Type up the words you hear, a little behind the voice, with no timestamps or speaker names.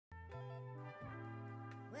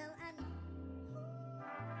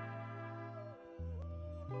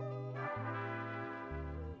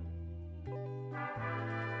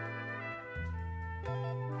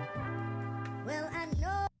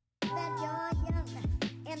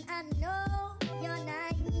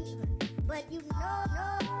but you know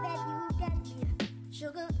that you got me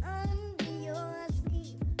sugar under your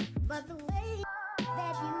sleeve. But the way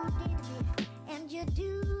that you did me, and you're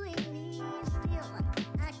doing me still,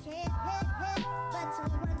 I can't help but to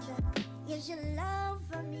wonder, is your love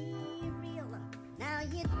for me real? Now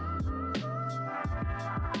you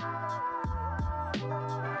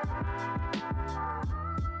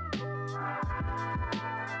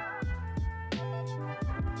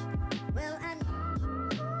well, I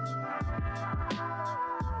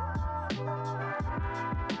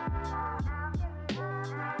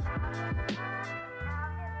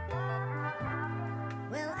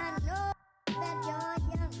well, I know that you're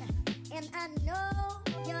young, and I know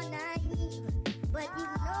you're naive, but you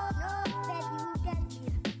know that you got me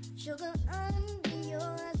sugar under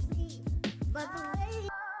your sleeve. But the way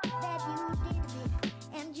that you did me,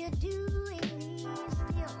 and you're doing me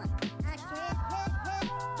still, I can't help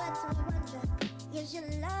but to wonder, is your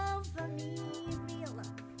love for me real?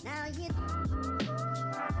 Now you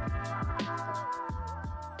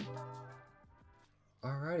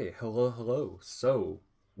Alrighty, hello. So,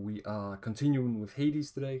 we are continuing with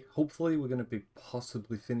Hades today. Hopefully we're going to be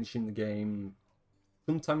possibly finishing the game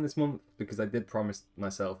sometime this month, because I did promise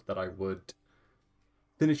myself that I would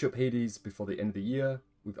finish up Hades before the end of the year.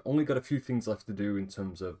 We've only got a few things left to do in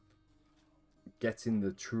terms of getting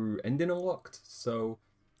the true ending unlocked, so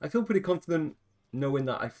I feel pretty confident knowing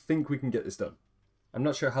that I think we can get this done. I'm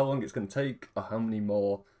not sure how long it's going to take or how many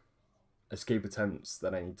more escape attempts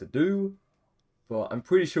that I need to do, but I'm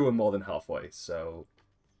pretty sure we're more than halfway, so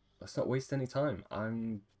let's not waste any time.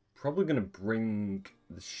 I'm probably going to bring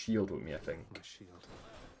the shield with me, I think.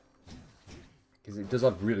 Because it does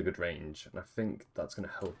have really good range, and I think that's going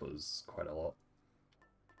to help us quite a lot.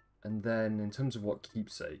 And then, in terms of what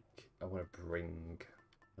keepsake, I want to bring...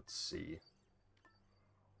 Let's see.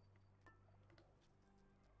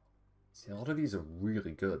 See, a lot of these are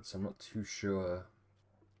really good, so I'm not too sure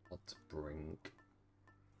what to bring.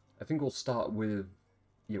 I think we'll start with...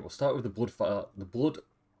 Yeah, we'll start with the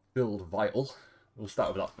blood-filled vial. We'll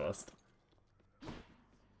start with that first.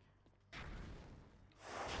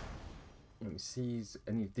 Let me see, is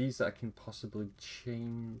any of these that I can possibly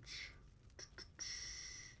change?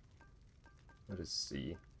 Let us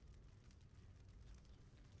see.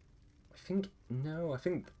 I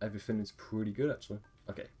think everything is pretty good, actually.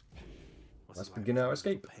 Okay, let's begin our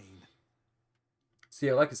escape.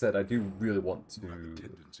 See, like I said, I do really want to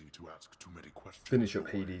finish up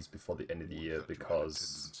Hades before the end of the year,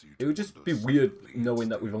 because it would just be weird knowing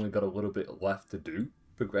that we've only got a little bit left to do,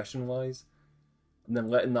 progression-wise. And then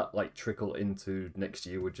letting that like trickle into next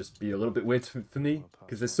year would just be a little bit weird for me,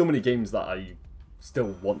 because there's so many games that I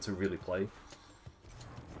still want to really play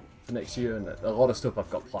for next year, and a lot of stuff I've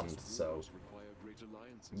got planned. So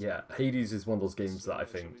yeah, Hades is one of those games that I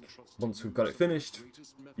think once we've got it finished,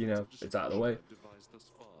 you know, it's out of the way.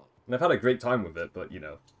 And I've had a great time with it, but you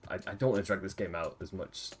know, I don't want to drag this game out as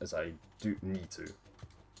much as I do need to.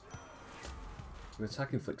 Your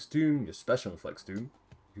attack inflicts doom, your special inflicts doom.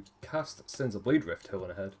 You cast sends a blade rift hill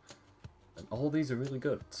and ahead. And all these are really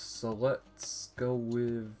good. So let's go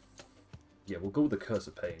with... Yeah, we'll go with the Curse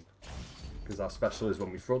of Pain, because our special is when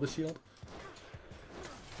we throw the shield.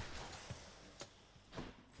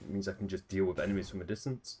 It means I can just deal with enemies from a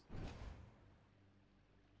distance.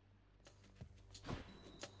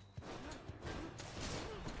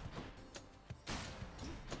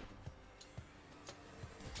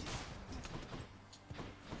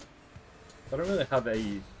 I don't really have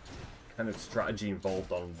a kind of strategy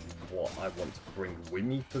involved on what I want to bring with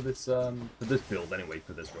me for this build anyway,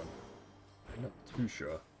 for this run. I'm not too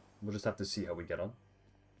sure. We'll just have to see how we get on.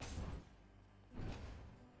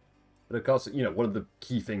 But of course, you know, one of the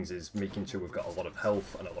key things is making sure we've got a lot of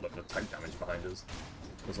health and a lot of attack damage behind us.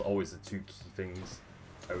 Those are always the two key things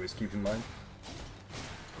I always keep in mind.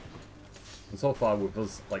 And so far with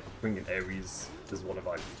us, like, bringing Ares as one of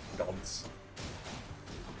our gods,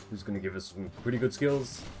 who's going to give us some pretty good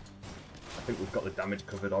skills. I think we've got the damage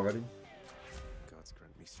covered already. Gods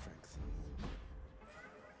grant me strength.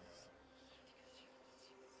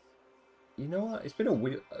 You know what? It's been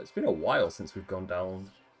a while since we've gone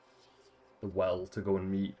down the well to go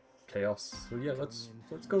and meet Chaos. So yeah, let's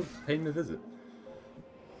go pay him a visit.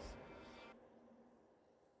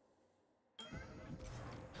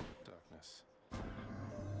 Darkness. I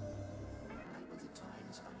was at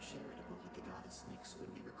times uncharitable with the goddess Nyx when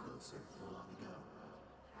we were closer long ago.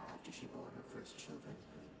 After she bore her first children,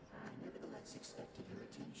 I nevertheless expected her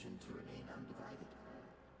attention to remain undivided.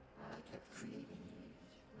 I kept creating.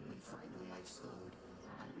 When finally I slowed,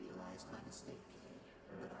 I realized my mistake.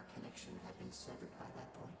 But our connection had been severed by that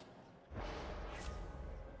point.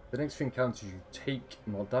 The next 3 encounters you take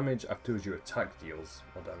more damage, afterwards your attack deals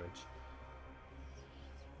more damage.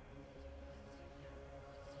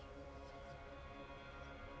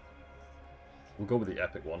 We'll go with the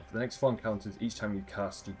epic one. For the next 4 encounters, each time you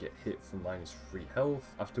cast, you get hit for -3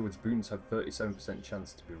 health. Afterwards, boons have 37%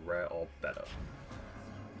 chance to be rare or better.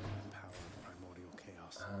 Power of primordial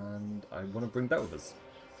chaos. And I want to bring that with us.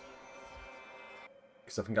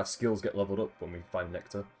 Because I think our skills get leveled up when we find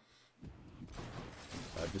Nectar.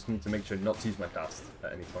 I just need to make sure not to use my cast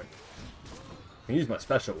at any point. I can use my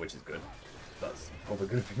special, which is good. That's probably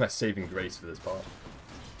going to be my saving grace for this part.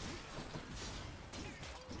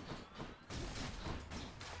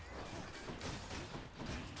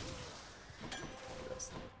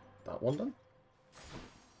 That's that one done.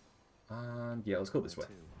 And yeah, let's go this way.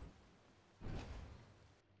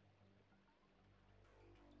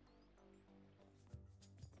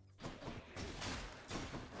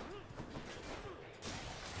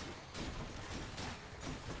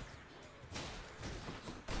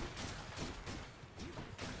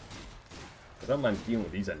 I don't mind dealing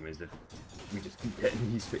with these enemies, that we just keep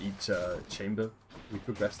getting these for each chamber we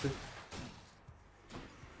progress to.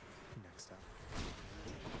 Next up.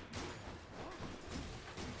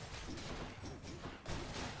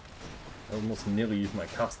 I almost nearly used my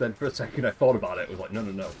cast then for a second. I thought about it. I was like, no,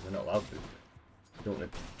 no, no, we're not allowed to. Don't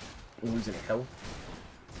want to lose any health.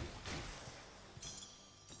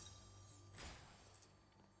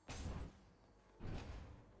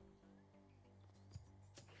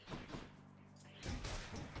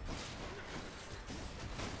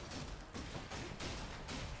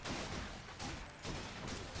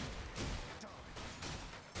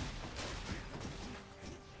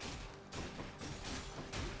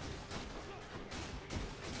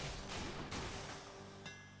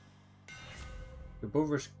 The bow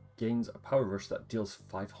rush gains a power rush that deals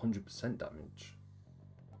 500% damage.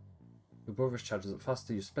 The bow rush charges up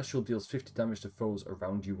faster. Your special deals 50 damage to foes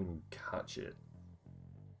around you when you catch it.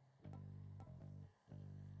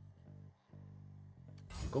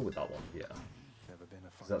 Go with that one, yeah. Never been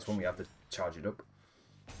a 'Cause that's when we have to charge it up.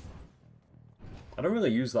 I don't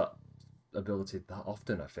really use that ability that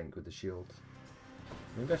often, I think, with the shield.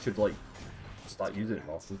 Maybe I should, like, start using it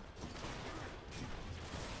more often.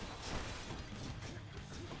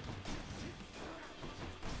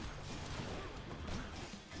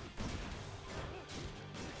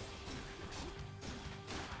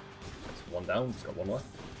 One down, it's got one left.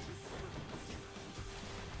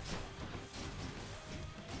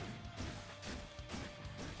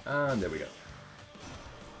 And there we go.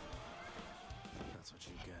 That's what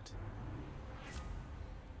you get.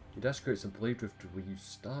 Your dash creates a blade drift where you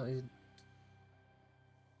started.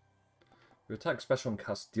 Your attack, special, and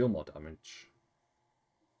cast deal more damage.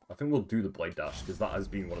 I think we'll do the blade dash because that has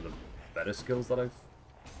been one of the better skills that I've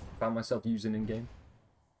found myself using in game.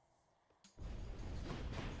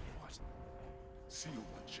 What? Seal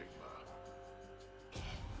the chamber.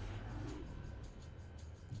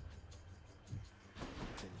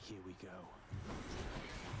 Then here we go.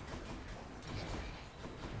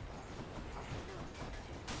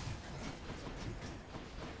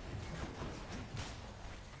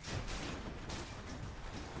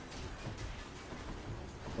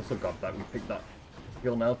 Also got that we picked that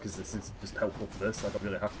skill now because this is just helpful for this. I don't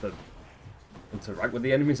really have to interact with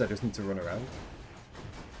the enemies, I just need to run around.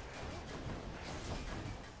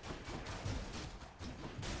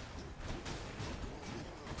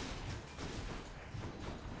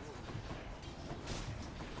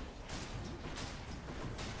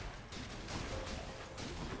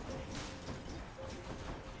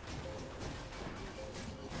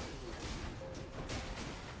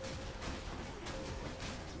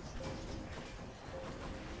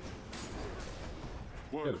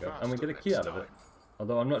 There we go, and we get a key out of it.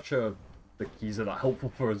 Although I'm not sure the keys are that helpful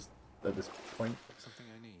for us at this point. Something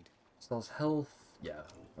I need. Restores health. Yeah,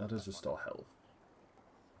 that does restore health.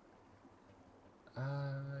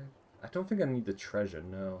 I don't think I need the treasure,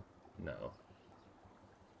 no. No.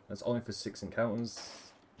 That's only for 6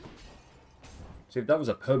 encounters. So if that was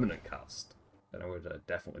a permanent cast, then I would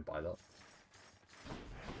definitely buy that.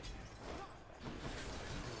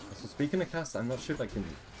 So speaking of cast, I'm not sure if I can...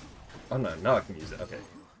 Oh no, now I can use it, okay.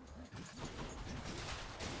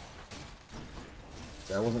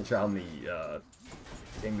 So I wasn't sure how many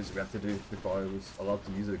things we had to do before I was allowed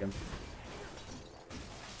to use it again.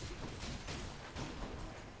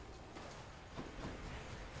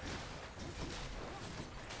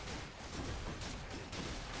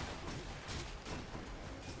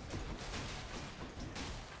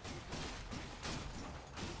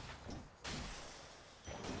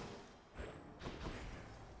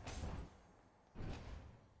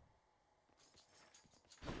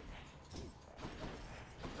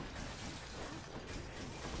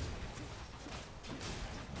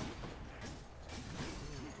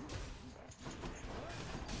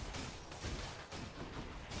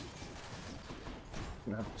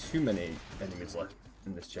 Don't have too many enemies left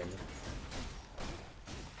in this chamber.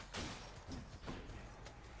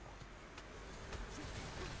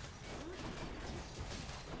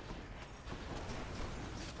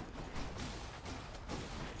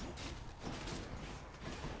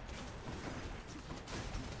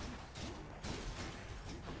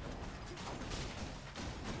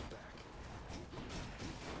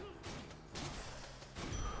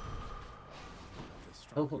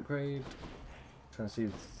 Health upgrade. Trying to see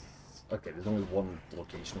if... Okay, there's only one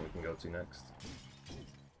location we can go to next.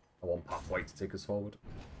 One pathway to take us forward.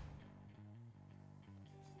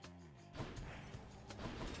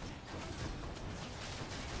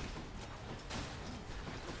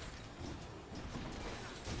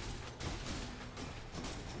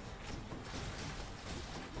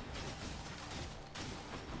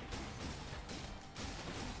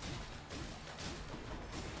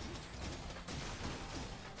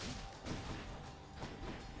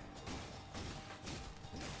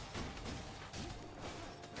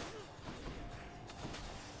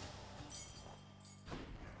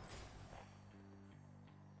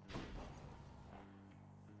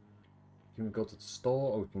 Can we go to the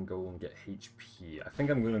store, or we can go and get HP? I think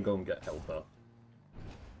I'm going to go and get health though.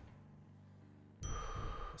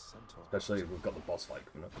 Especially if we've got the boss fight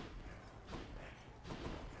coming up.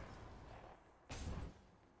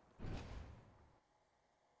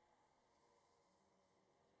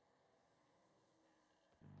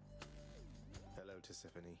 Hello,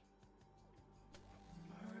 Tisiphone.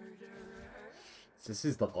 This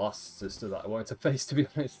is the last sister that I wanted to face, to be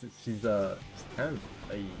honest. She's kind of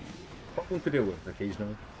a problem to deal with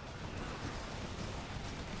occasionally.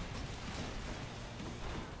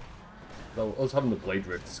 Though us having the Blade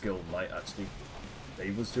Rift skill might actually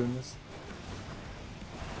save us doing this.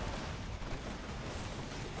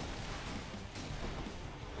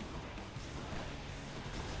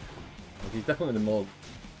 Like, he's definitely the more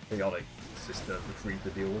chaotic sister of the three to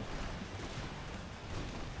deal with.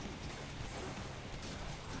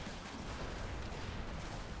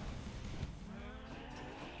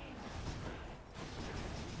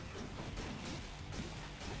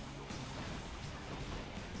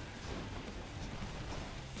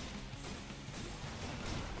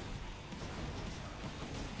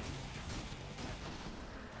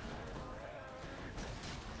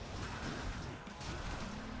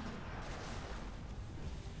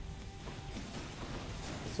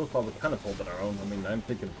 So far we kind of pulled it our own. I mean, I'm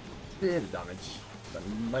taking a bit of damage. I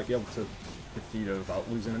might be able to defeat her without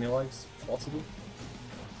losing any lives, possibly.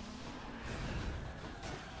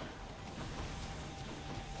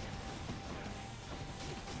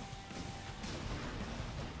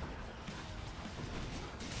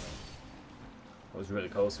 That was really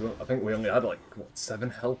close. I think we only had like, what, 7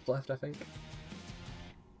 health left, I think?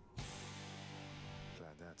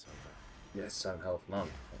 Glad that's over. Yes, 7 health, man.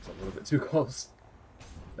 That's a little bit too close.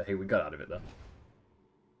 But hey, we got out of it though.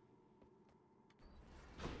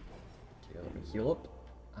 Okay, let me heal up.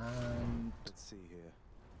 And Let's see here.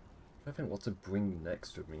 I think what to bring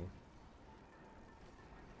next with me.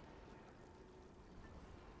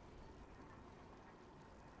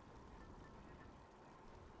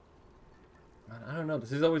 Man, I don't know.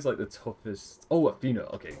 This is always like the toughest. Oh, Athena.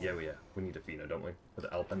 Okay, yeah, we need Athena, don't we? For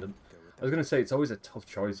the L pendant. I was gonna say it's always a tough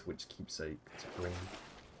choice which keepsake to bring.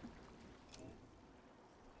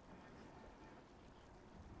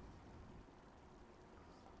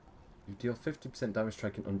 You deal 50% damage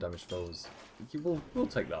striking undamaged foes. We'll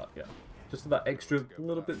take that, yeah. Just for that extra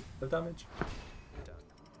little bit of damage. Done.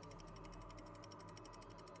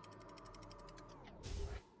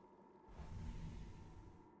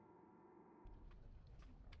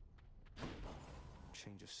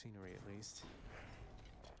 Change of scenery at least.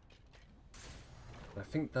 I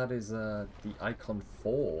think that is the icon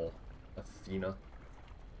for Athena.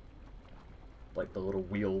 Like the little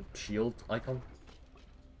wheel shield icon.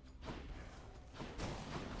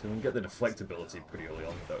 So we can get the deflect ability pretty early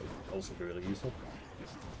on, that would also be really useful.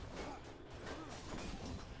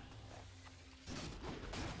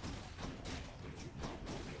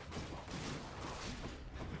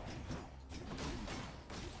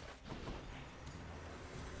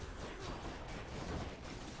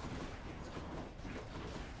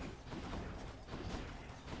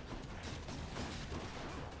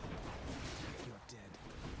 You're dead.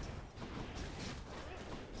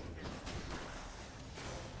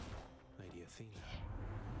 Lady Athena.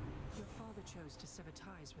 Your father chose to sever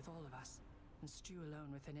ties with all of us, and stew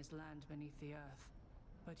alone within his land beneath the earth.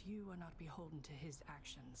 But you are not beholden to his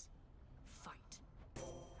actions. Fight.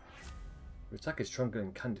 Your attack is stronger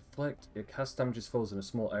and can deflect. It casts damages foes in a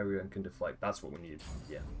small area and can deflect. That's what we need.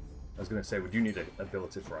 Yeah. was going to say, we do need an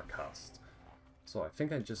ability for our cast. So I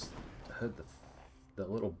think I just heard the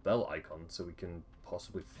little bell icon, so we can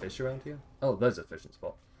possibly fish around here. Oh, there's a fishing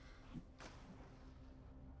spot.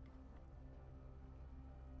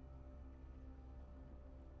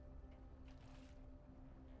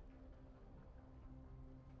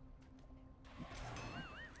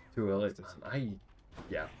 Too early. Man,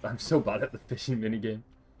 yeah, I'm so bad at the fishing minigame.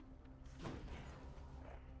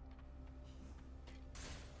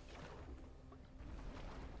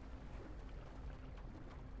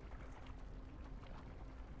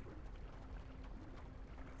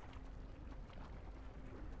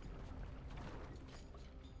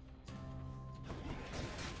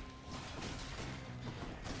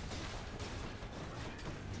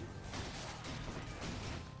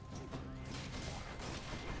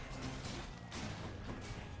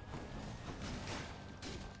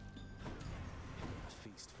 A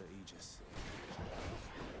feast for Aegis.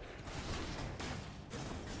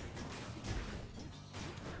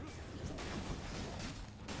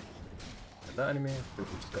 Is that enemy? I think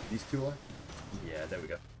we just got these two left. Yeah, there we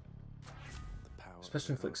go. The power of Special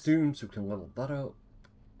the inflicts gods. doom, so we can level that up.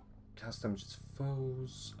 Cast damage its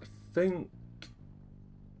foes. I think.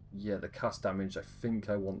 Yeah, the cast damage, I think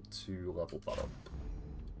I want to level that up.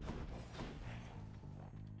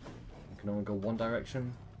 I can only go one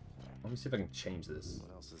direction. Let me see if I can change this.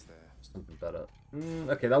 What else is there? Something better.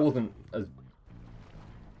 Okay, that wasn't as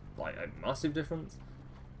like a massive difference.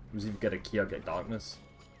 It was either get a key or get darkness.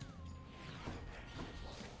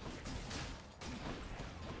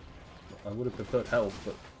 I would have preferred health,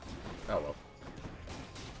 but oh well.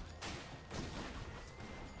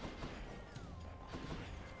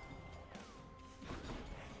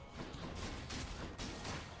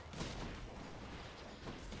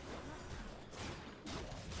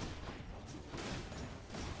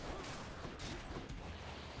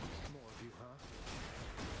 More of you, huh?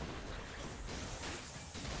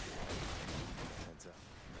 Heads up.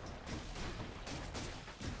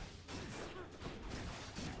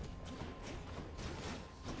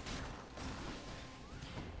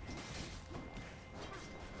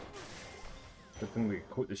 Good thing we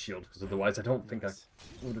caught the shield, because otherwise I don't think I Nice.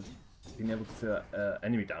 would have been able to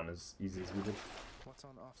enemy down as easy as we did. What's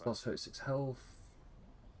on offer? Lost 36 health.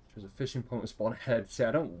 There's a fishing point with spawn ahead. See,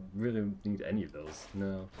 I don't really need any of those.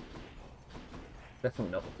 No.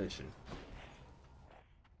 Definitely not the fishing.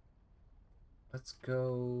 Let's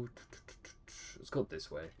go. Let's go this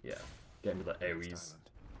way. Yeah. Get into the Next Ares island.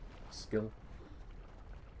 skill.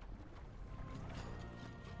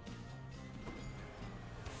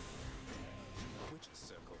 Witch's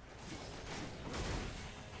circle.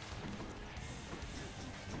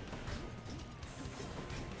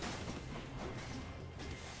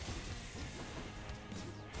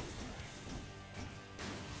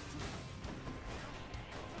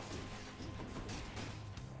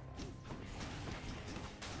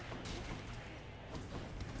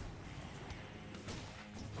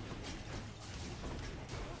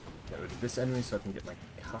 Get rid of this enemy so I can get my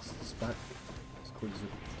casts back as quick as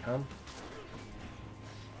I can.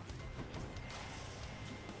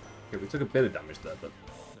 Okay, we took a bit of damage there, but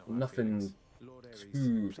No, nothing Felix. Lord Ares, too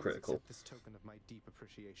please critical. accept this token of my deep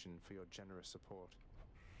appreciation for your generous support.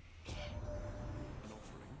 An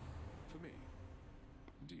offering? For me?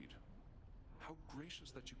 Indeed. How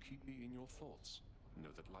gracious that you keep me in your thoughts. Know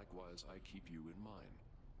that likewise I keep you in mine.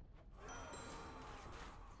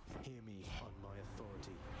 Hear me on my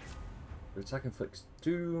authority. Your attack inflicts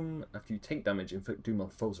doom. After you take damage, inflict doom on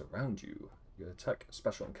foes around you. Your attack,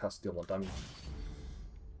 special, and cast deal more damage.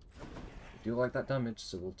 We do like that damage,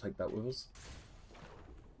 so we'll take that with us.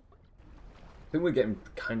 I think we're getting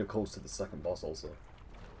kind of close to the second boss also.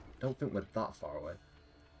 Don't think we're that far away.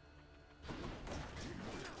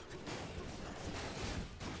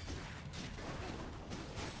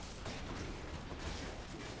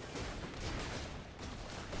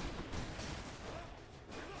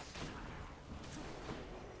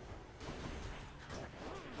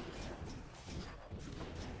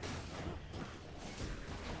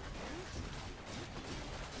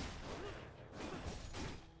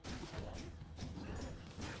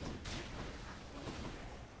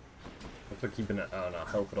 For keeping it on our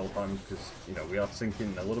health at all times, because you know we are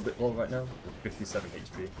sinking a little bit low right now with 57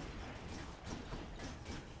 HP.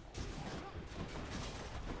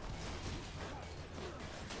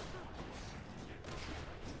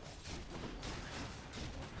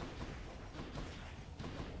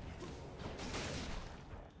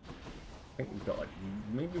 I think we've got like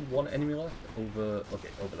maybe one enemy left over. Okay,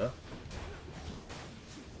 over there.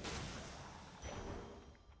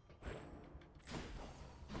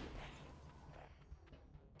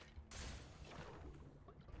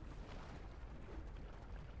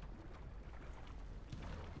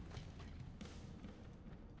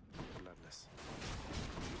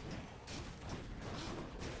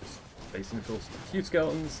 base neutrals. A few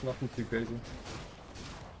skeletons, nothing too crazy.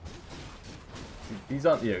 These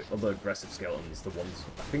aren't the other aggressive skeletons, the ones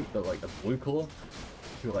I think they're like a blue colour,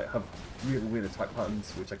 who like have really weird attack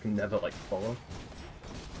patterns which I can never like follow.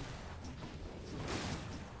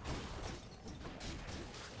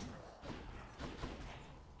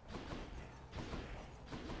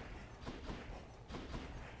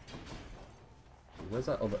 Where's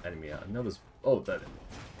that other enemy at? I know there's... Oh, there.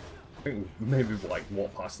 I think maybe like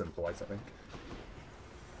walk past them twice, I think.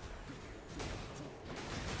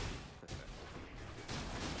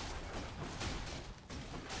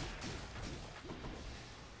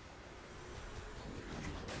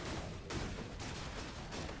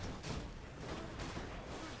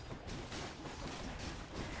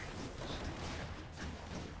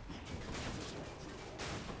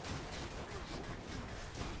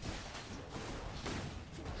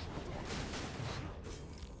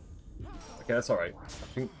 Okay, that's alright. I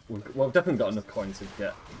think we've definitely got enough coins to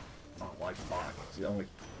get our life back. It only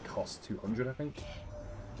costs 200, I think.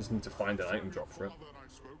 Just need to find an item drop for it. Father and I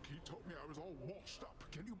spoke, he told me I was all washed up.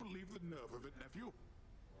 Can you believe the nerve of it, nephew?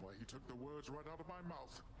 Why, he took the words right out of my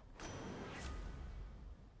mouth.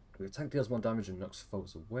 The attack deals more damage and knocks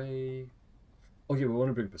foes away. Oh yeah, we want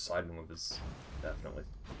to bring Poseidon with us. Definitely.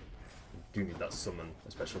 We do need that summon,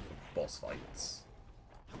 especially for boss fights.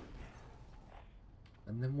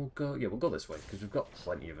 And then we'll go, yeah, we'll go this way, because we've got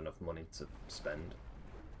plenty of enough money to spend.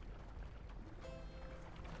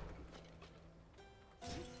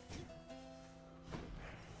 Okay,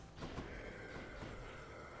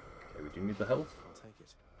 we do need the health. I'll take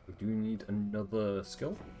it. We do need another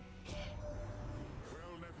skill.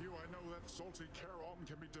 Well, nephew, I know that salty Charon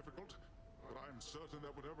can be difficult, but I'm certain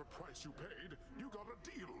that whatever price you paid, you got a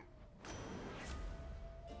deal.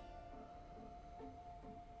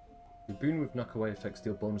 The boon with knockaway effects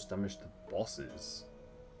deal bonus damage to bosses.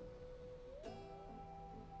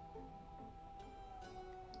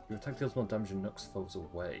 Your attack deals more damage and knocks foes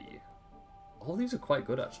away. All these are quite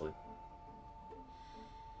good, actually.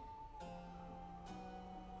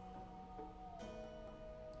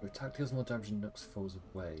 Your attack deals more damage and knocks foes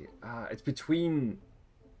away. Ah, it's between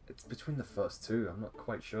the first two. I'm not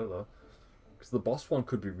quite sure though, because the boss one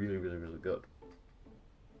could be really, really, really good.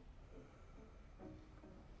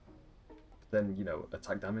 Then, you know,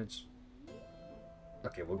 attack damage.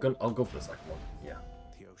 Okay, I'll go for the second one. Yeah.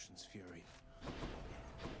 The ocean's fury.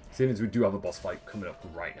 Seeing as we do have a boss fight coming up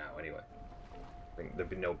right now anyway. I think there'd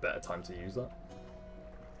be no better time to use that.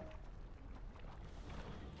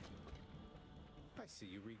 I see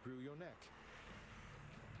you regrew your neck.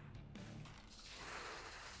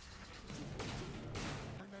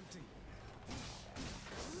 I'm empty.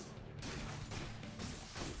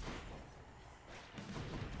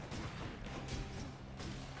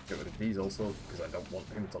 Get rid of these also, because I don't want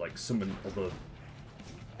him to like summon other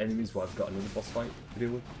enemies while I've got another boss fight to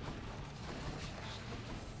deal with.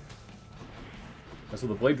 And so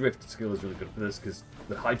the Blade Rift skill is really good for this, because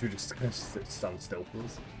the Hydra just kind of stands still for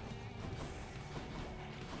us.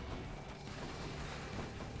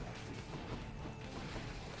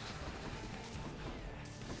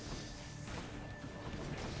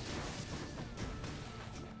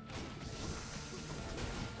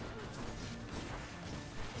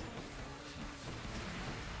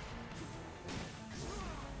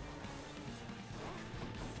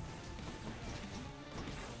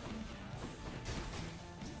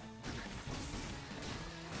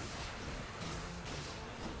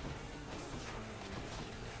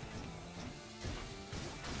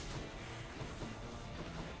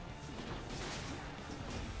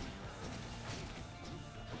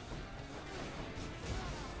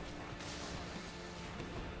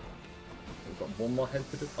 Got one more head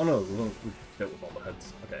to do. Oh no, we've dealt with all the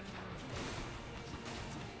heads. Okay.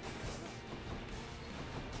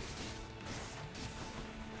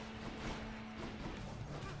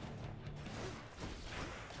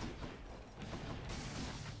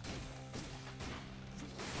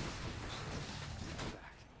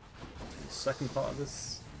 The second part of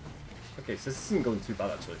this. Okay, so this isn't going too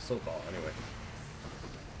bad actually, so far anyway.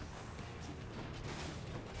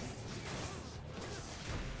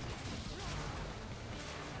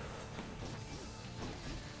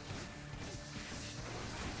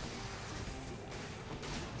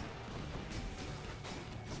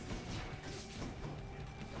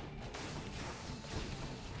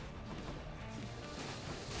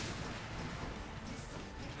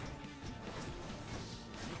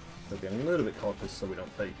 So being a little bit cautious so we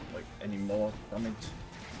don't take like any more damage.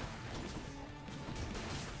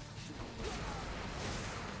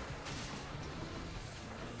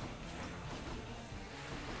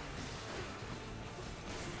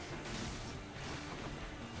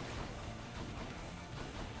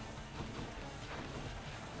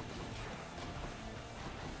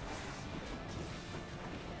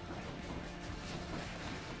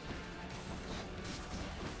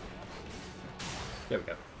 There we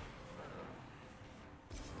go.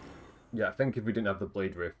 Yeah, I think if we didn't have the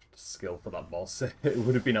Blade Rift skill for that boss, it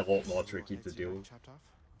would have been a lot more tricky to deal with. Chopped off?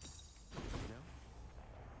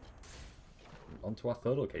 On to our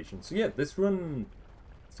third location. So yeah, this run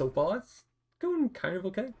so far it's going kind of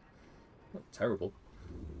okay. Not terrible.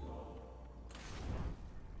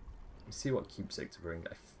 Let's see what keepsake to bring.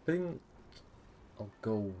 I think I'll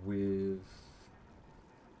go with...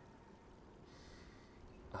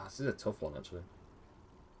 this is a tough one actually.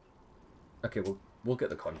 Okay, we'll get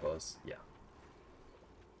the convoys, yeah.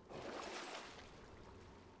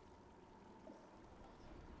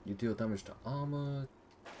 You deal damage to armor.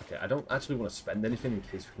 Okay, I don't actually want to spend anything in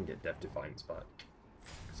case we can get Death Defiance back.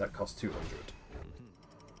 Because that costs 200.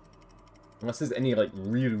 Unless there's any, like,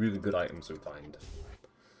 really, really good items we find.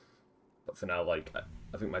 But for now, like,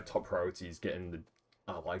 I think my top priority is getting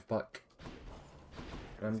our life back.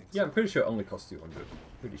 Yeah, I'm pretty sure it only costs 200.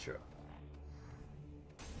 Pretty sure.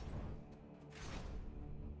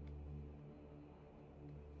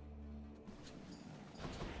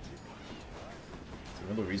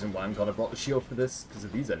 Another reason why I'm glad I brought the shield for this, because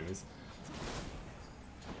of these enemies.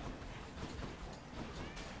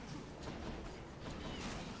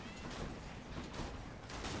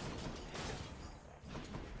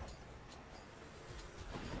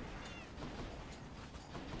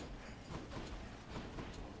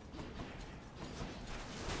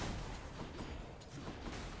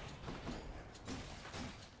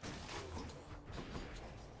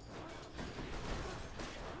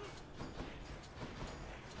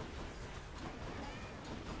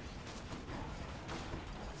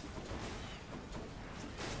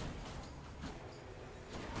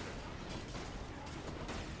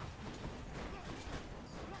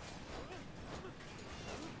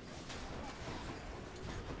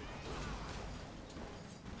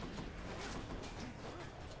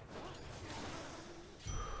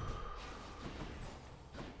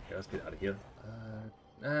 Let's get out of here.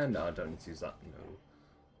 No, I don't need to use that. No.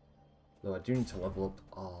 Though I do need to level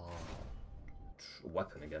up our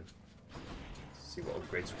weapon again. See what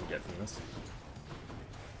upgrades we can get from this.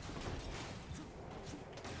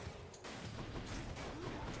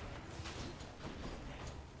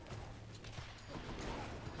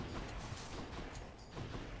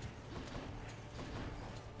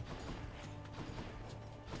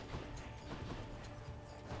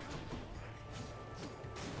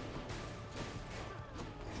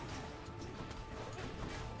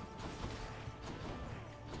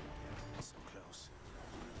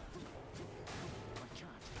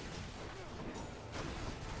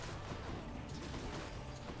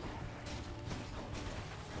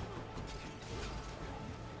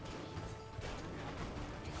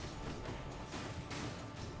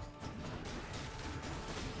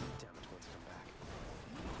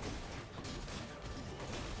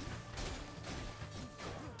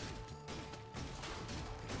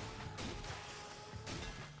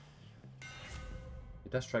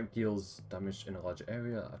 Death Strike deals damage in a larger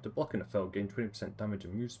area. After blocking a foe, gain 20% damage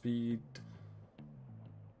and move speed.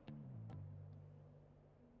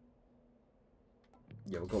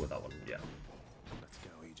 Yeah, we'll go with that one, yeah. Let's go,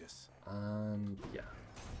 Aegis. And yeah,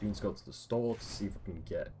 Beans go to the store to see if we can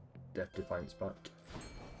get Death Defiance back.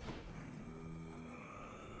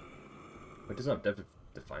 Well, he doesn't have Death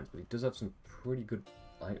Defiance, but he does have some pretty good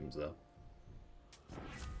items though.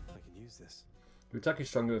 I can use this. Your attack is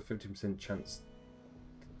stronger with 15% chance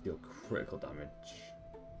deal critical damage.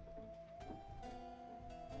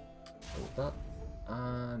 Hold that.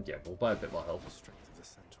 And yeah, we'll buy a bit more health. Strength of the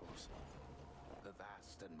centaurs. The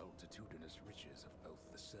vast and multitudinous riches of both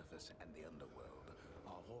the surface and the underworld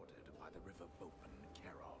are hoarded by the River Bopen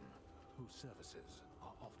Charon, whose services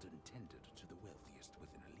are often tendered to the wealthiest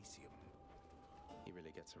within Elysium. He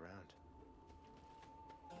really gets around.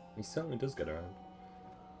 He certainly does get around.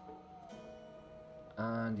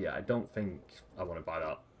 And yeah, I don't think I want to buy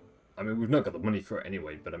that. I mean, we've not got the money for it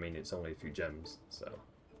anyway, but I mean, it's only a few gems, so.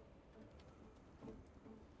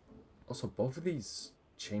 Also, both of these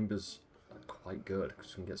chambers are quite good,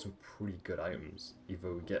 because we can get some pretty good items.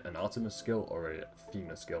 Either we get an Artemis skill or a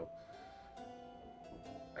Athena skill.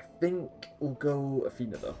 I think we'll go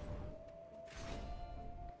Athena though.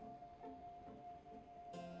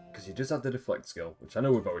 Because he does have the deflect skill, which I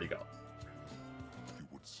know we've already got. It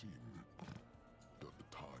would seem that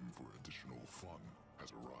the time for additional fun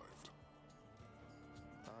has arrived.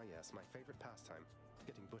 Ah yes, my favorite pastime.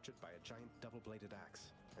 Getting butchered by a giant double-bladed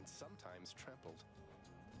axe, and sometimes trampled.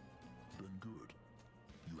 Then good.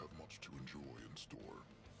 You have much to enjoy in store.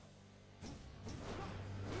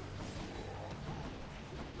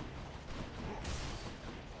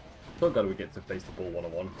 So glad we get to face the bull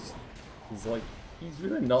one-on-one. He's like he's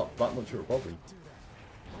really not that much of a problem.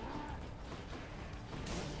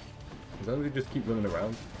 As long as he just keep running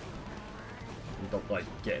around and don't like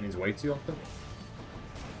get in his way too often.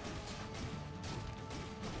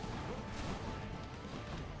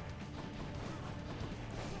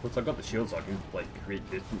 Plus I've got the shield so I can like create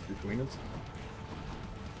distance between us.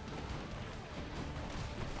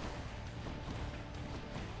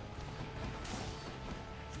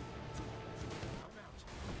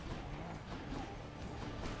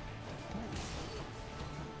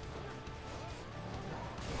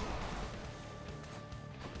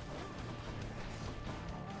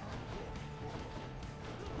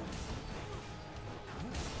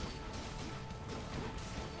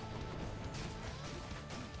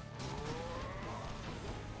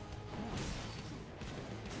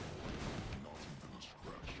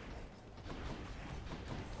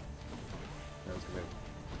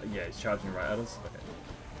 Yeah, he's charging right at us. Okay.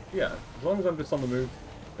 Yeah, as long as I'm just on the move,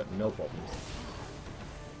 I've got no problems.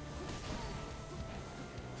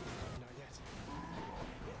 Not yet.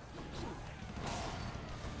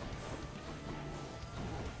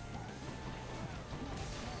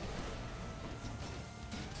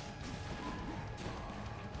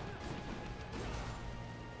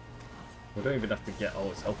 We don't even have to get all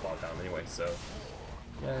his health bar down anyway, so...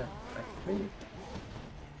 Yeah, I think...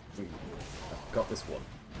 I've got this one.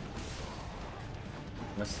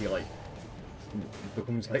 Unless he, like,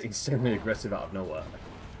 becomes, like, insanely aggressive out of nowhere.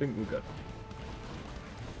 I think we're good.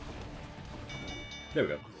 There we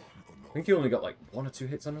go. I think he only got, like, 1 or 2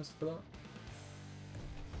 hits on us for that.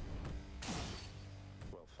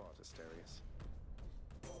 Well fought, Asterius.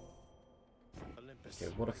 Olympus.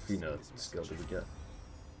 Okay, what Athena skill did we get?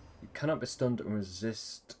 You cannot be stunned and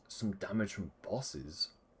resist some damage from bosses.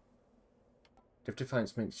 Death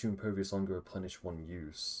Defiance makes you impervious longer, replenish 1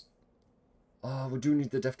 use. Oh, we do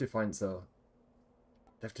need the Death Defiance though.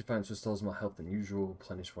 Death Defiance restores more health than usual,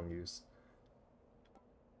 replenish 1 use.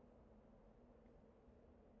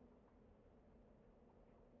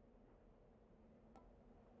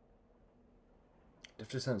 Death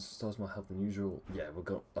Defiance restores more health than usual. Yeah,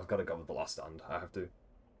 I've got to go with the last stand. I have to.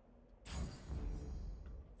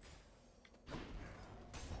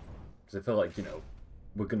 Because I feel like, you know,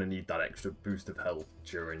 we're going to need that extra boost of health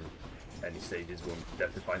during any stages when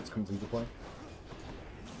Death Defiance comes into play.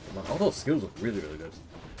 Man, all those skills are really, really good.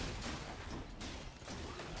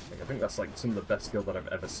 Like, I think that's like some of the best skill that I've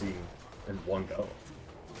ever seen in one go.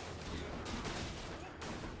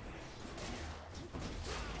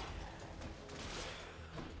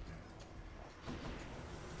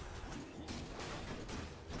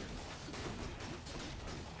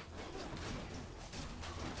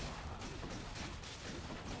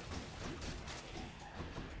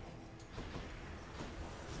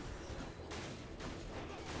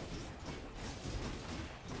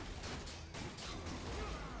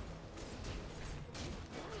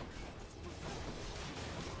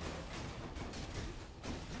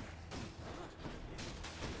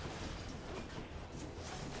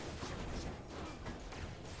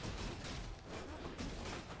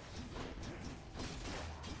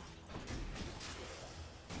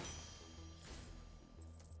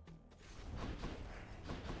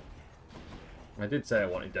 I did say I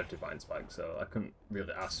wanted Death Defiance back, so I couldn't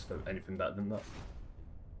really ask for anything better than that.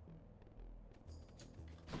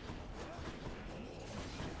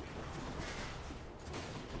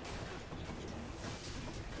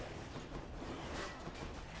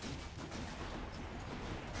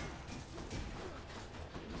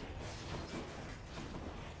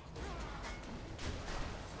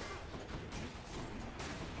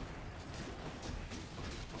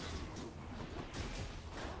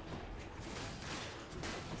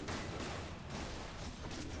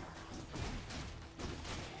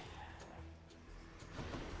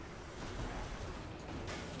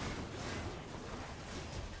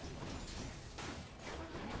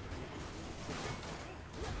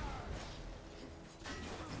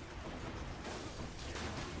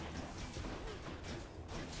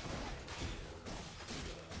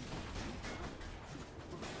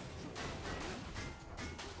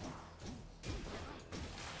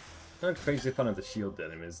 I'm not a crazy fan of the shield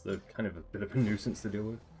enemies, they're kind of a bit of a nuisance to deal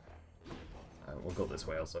with. We'll go this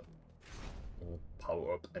way also. We'll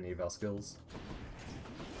power up any of our skills.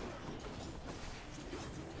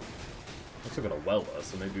 I've also got a well though,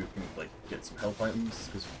 so maybe we can like get some health items,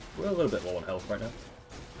 because we're a little bit low on health right now.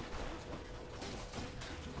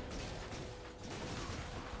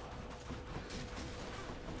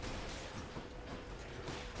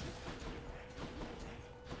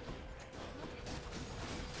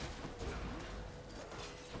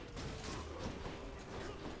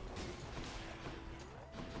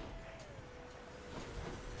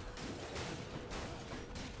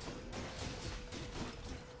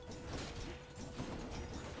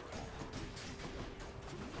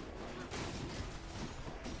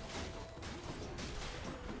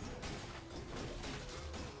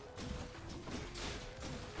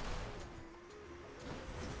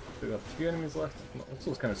 we got 2 enemies left. I'm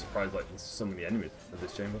also kind of surprised like there's so many enemies in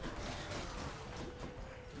this chamber.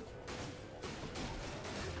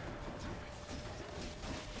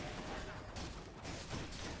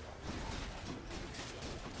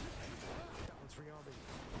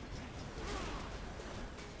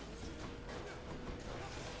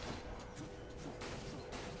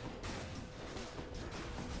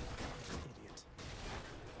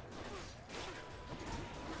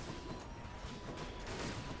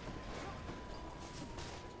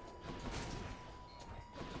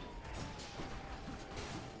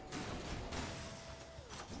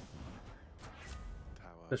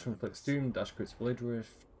 Fish Reflects Doom, Dash Crits Blade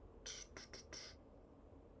Rift.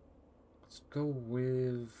 Let's go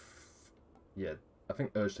with... Yeah, I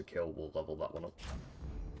think Urge to Kill will level that one up.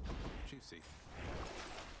 Juicy.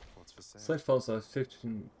 What's for sale? Slade Falls has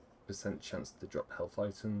 15% chance to drop health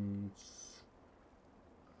items.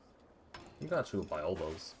 I think I actually will buy all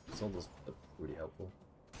those, because all those are really helpful.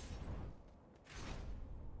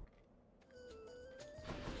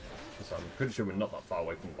 So I'm pretty sure we're not that far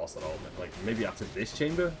away from the boss at all. Like, maybe after this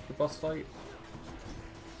chamber, the boss fight?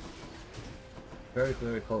 Very,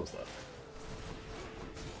 very close there.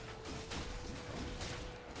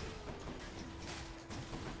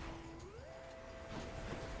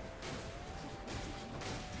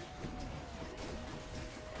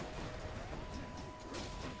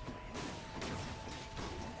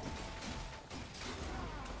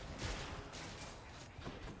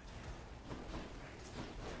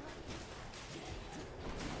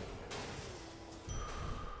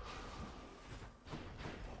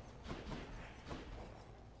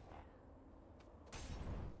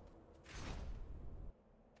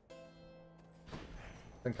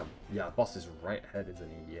 I think I'm... Yeah, boss is right ahead, isn't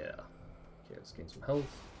he? Yeah. Okay, let's gain some health.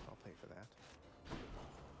 I'll pay for that.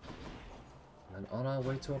 And then on our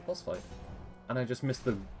way to a boss fight. And I just missed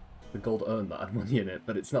the gold urn that had money in it,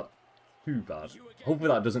 but it's not too bad. Hopefully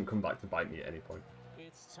that doesn't come back to bite me at any point.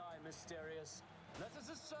 It's time, Mysterious. Let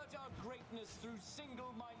us assert our greatness through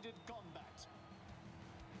single-minded combat.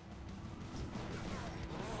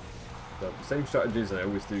 So, same strategies I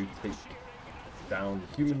always do. Take down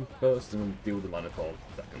the human first and then deal with the Minotaur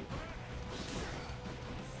second.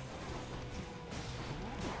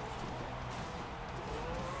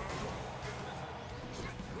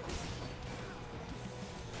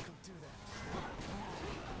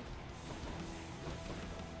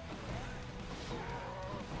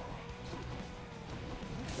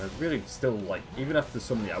 I really still, like, even after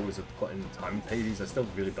so many hours of putting time into Hades, I still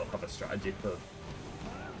really don't have a strategy for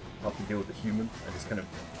how to deal with the human. I just kind of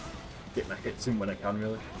get my hits in when I can,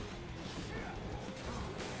 really.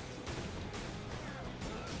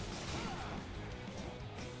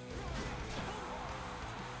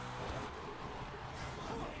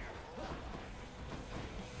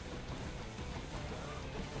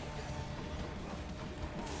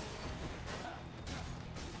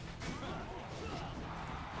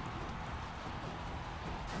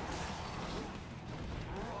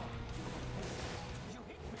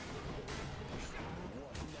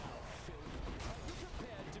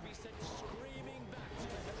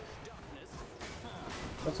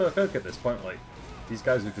 Also, I feel like at this point, like, these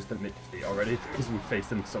guys are just admit defeat already because we've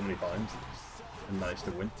faced them so many times and managed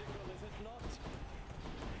to win.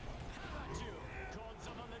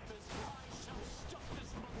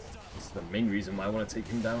 It's the main reason why I want to take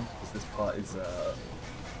him down, because this part is a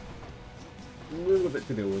little bit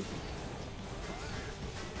to deal with.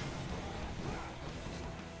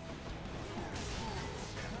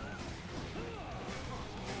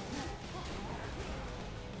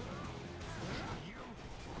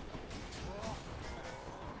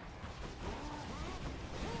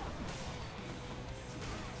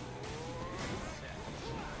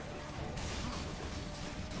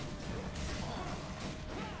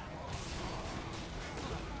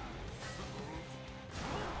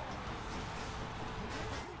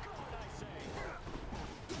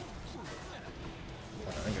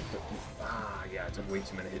 Yeah, I took way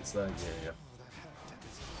too many hits there. Yeah.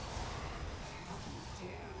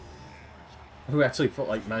 We actually thought,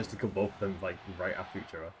 like, managed to kill both of them, like, right after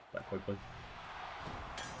each other that quickly.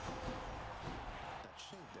 That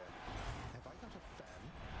shade there. Have I got a fan?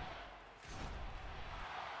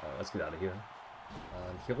 Alright, let's get out of here.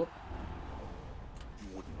 And heal up. You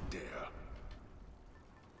wouldn't dare.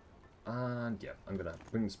 And yeah, I'm gonna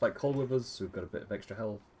bring the Spike Cold with us, so we've got a bit of extra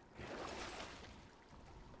health.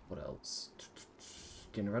 What else?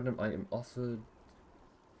 Getting a random item offered.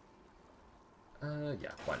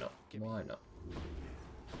 Yeah, why not? Why not?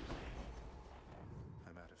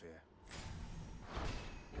 I'm out of here.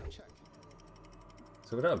 Check.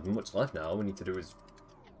 So we don't have much left now. All we need to do is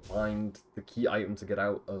find the key item to get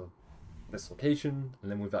out of this location,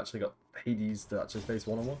 and then we've actually got Hades to actually face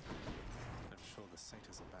one-on-one. I'm sure the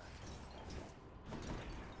satyrs are back.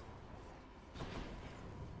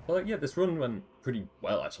 Well, yeah, this run went pretty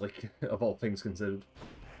well, actually, of all things considered.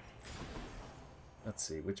 Let's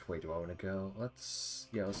see, which way do I want to go? Let's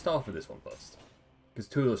start off with this one first. Because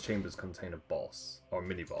 2 of those chambers contain a boss, or a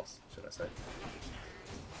mini-boss, should I say.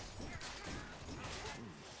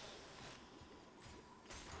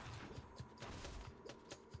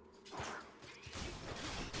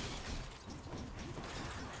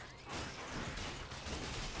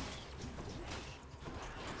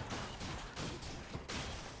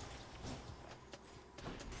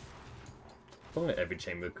 I feel like every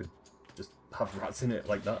chamber could just have rats in it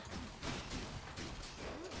like that.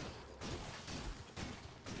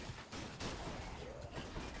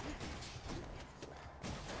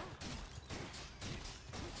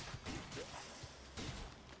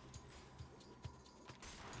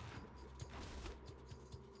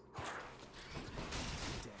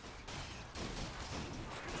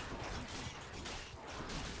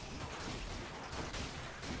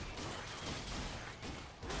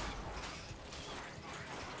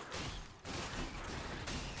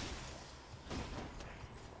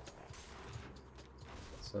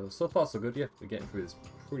 So far so good, yeah, we're getting through this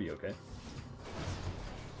pretty okay.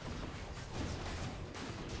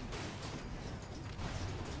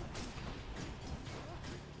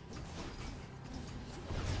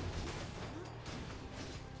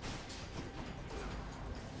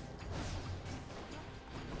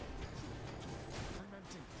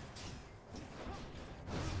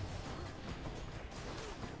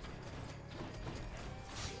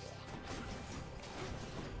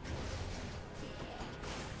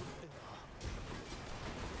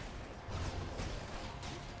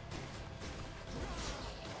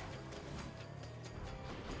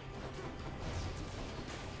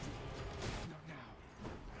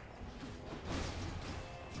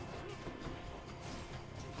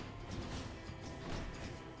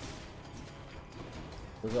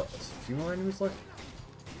 We've got a few more enemies left.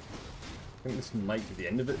 I think this might be the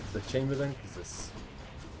end of it, the chamber then, because there's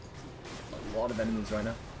a lot of enemies right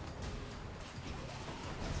now.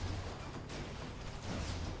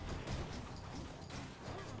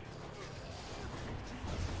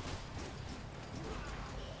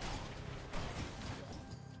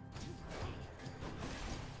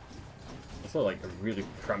 It's also like a really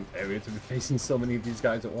cramped area to be facing so many of these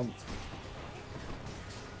guys at once.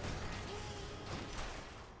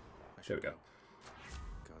 There we go.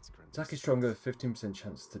 Attack is stronger, 15%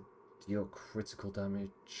 chance to deal critical damage.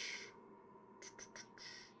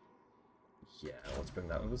 Yeah, let's bring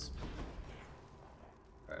that with us.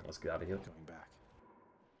 Alright, let's get out of here. Going back.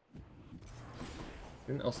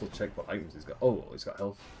 Didn't also check what items he's got. Oh, he's got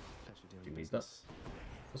health. Pleasure Do you doing need that? business.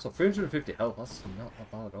 Also, 350 health, that's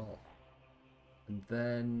not bad at all. And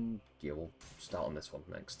then, yeah, we'll start on this one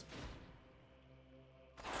next.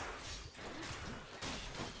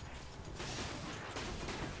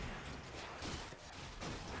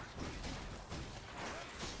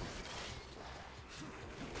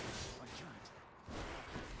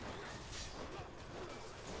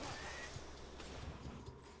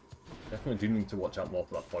 Definitely do need to watch out more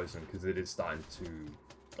for that poison, because it is starting to,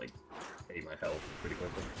 like, pay my health pretty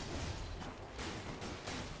quickly.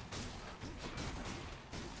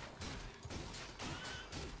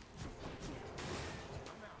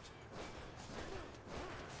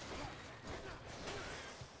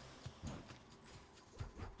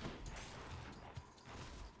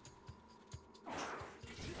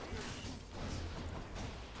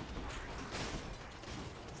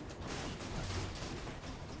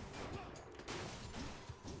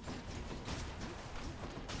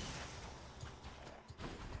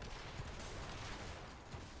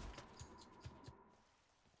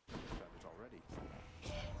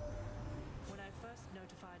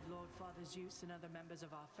 Zeus and other members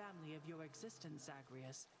of our family of your existence,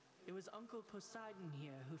 Zagreus. It was Uncle Poseidon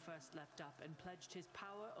here who first leapt up and pledged his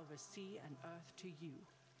power over sea and earth to you.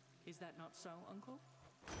 Is that not so, Uncle?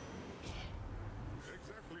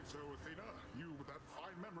 Exactly so, Athena. You with that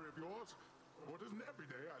fine memory of yours. For it isn't every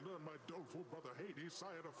day I learn my doleful brother Hades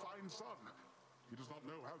sired a fine son. He does not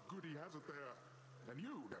know how good he has it there. And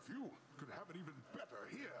you, nephew, could have it even better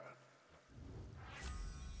here.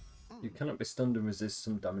 You cannot be stunned and resist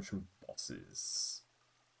some damage from bosses.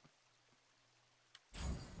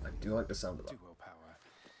 I do like the sound of that. Duo power.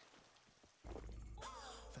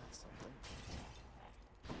 That's something.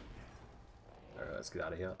 Alright, let's get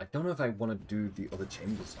out of here. I don't know if I want to do the other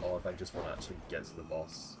chambers or if I just want to actually get to the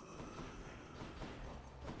boss.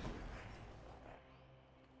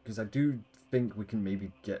 because I do think we can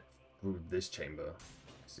maybe get through this chamber.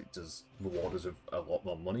 Because it does reward us with a lot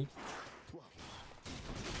more money.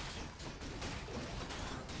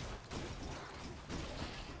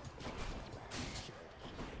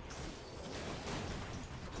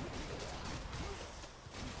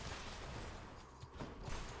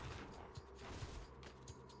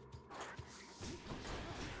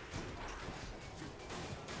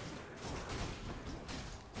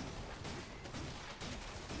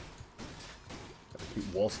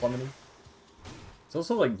 Keep wall slamming him. It's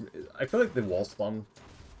also like, I feel like the wall slam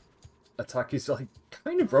attack is like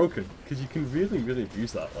kind of broken because you can really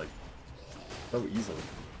abuse that like so easily.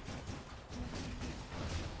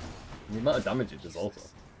 And the amount of damage it does also.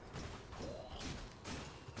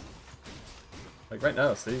 Like right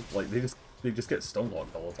now, see, like they just get stun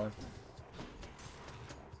locked all the time.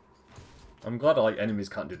 I'm glad like enemies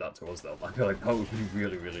can't do that to us though. I feel like that would be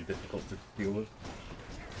really difficult to deal with.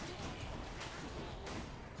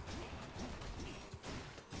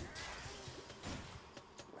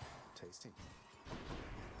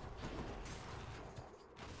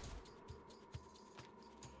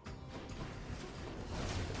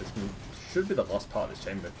 Should be the last part of this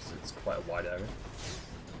chamber because it's quite a wide area.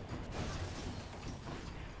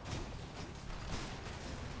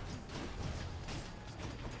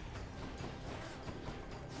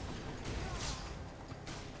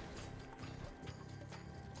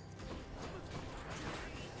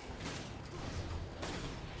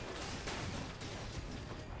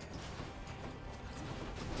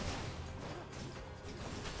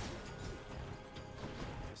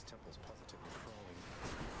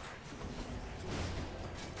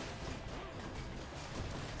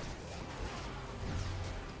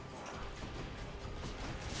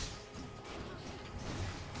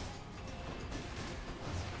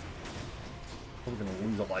 Probably gonna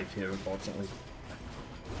lose a life here, unfortunately.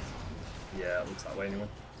 Yeah, it looks that way anyway.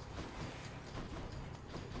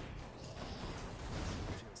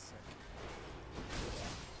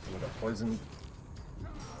 We got poisoned.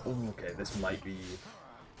 Oh, okay, this might be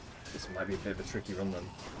a bit of a tricky run then.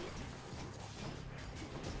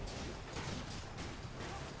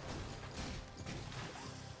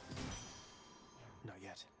 Not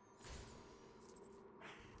yet.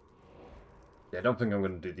 Yeah, I don't think I'm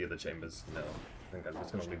going to do the other chambers. No, I think I'm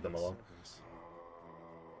just going to leave them alone.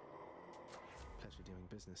 Pleasure doing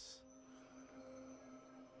business.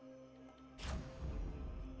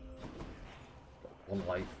 One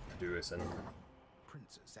life to do this, and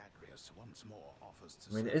Princess Zagreus once more offers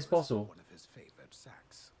to I mean, it is service possible. one of his favored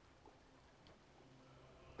sacks.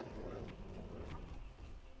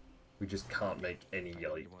 We just can't make any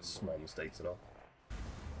like small mistakes at all.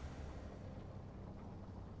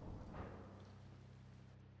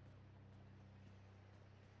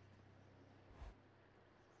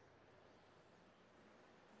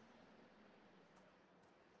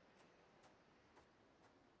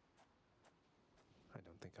 I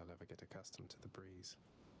don't think I'll ever get accustomed to the breeze.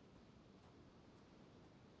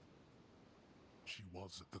 She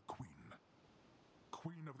was the queen.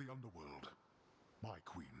 Queen of the underworld. My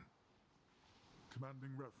queen.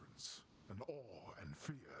 Commanding reverence and awe and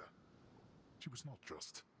fear. She was not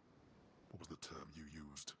just, what was the term you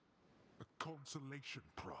used? A consolation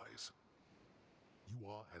prize. You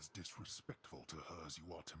are as disrespectful to her as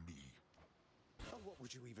you are to me. Oh, what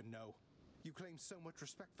would you even know? You claim so much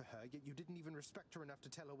respect for her, yet you didn't even respect her enough to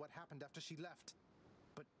tell her what happened after she left.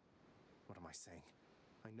 But, what am I saying?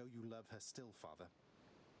 I know you love her still, Father.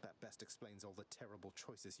 That best explains all the terrible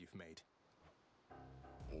choices you've made.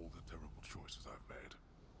 All the terrible choices I've made.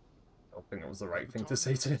 I don't think it was the right thing to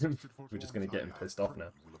say to him. We're just going to get him pissed off now.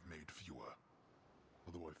 You will have made fewer.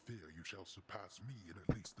 Although I fear you shall surpass me in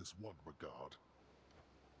at least this one regard.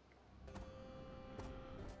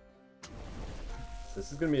 So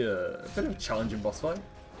this is going to be a bit of a challenging boss fight.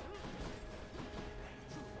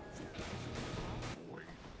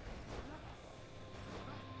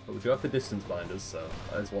 But we do have the distance binders, so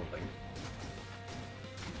that is one thing.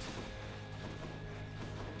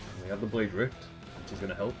 We have the Blade Rift, which is going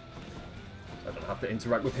to help. I don't have to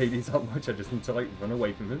interact with Hades that much, I just need to like run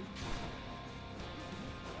away from him.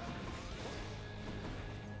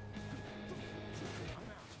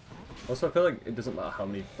 Also, I feel like it doesn't matter how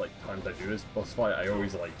many like times I do this boss fight, I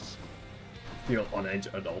always like feel on edge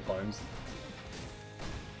at all times.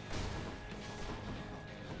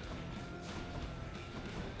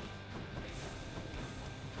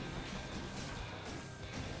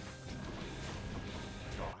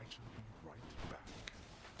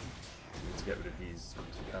 To get rid of these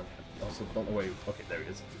as we can. I also don't know where he... Okay, there he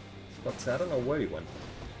is. But I don't know where he went.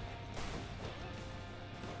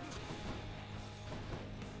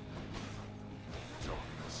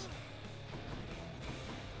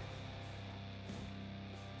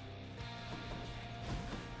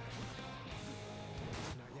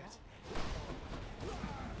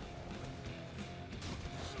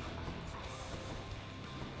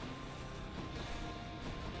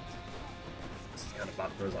 kind of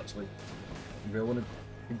bad for us, actually. We really want to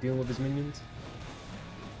be dealing with his minions.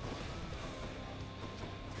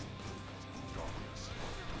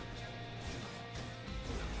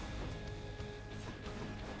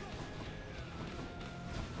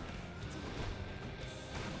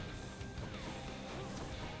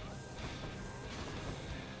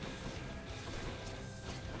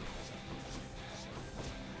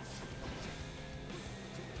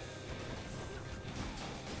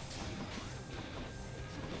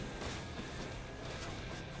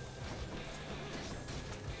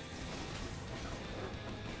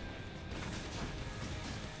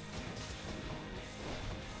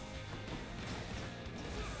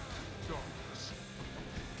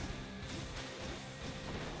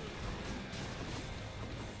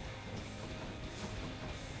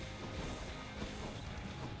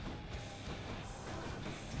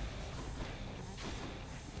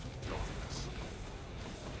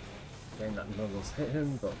 That none of us hit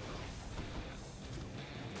him, but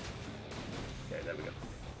okay, there we go.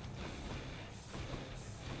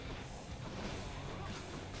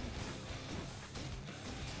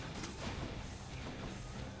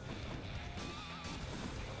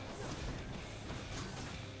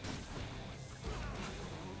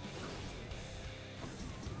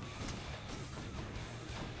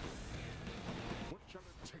 What shall it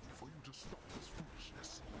take for you to stop this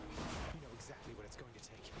foolishness? You know exactly what it's going to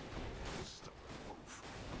take.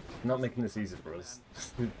 Not making this easy for us.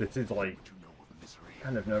 This is like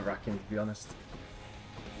kind of nerve-wracking, to be honest.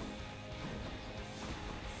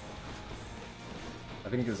 I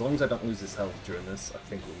think as long as I don't lose his health during this, I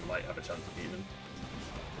think we might have a chance of beating him.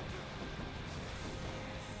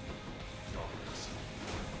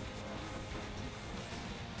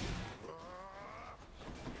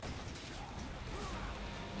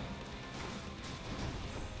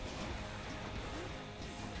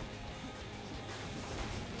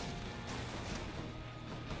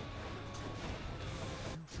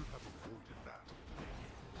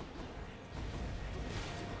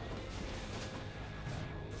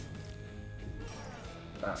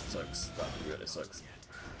 That sucks. That really sucks.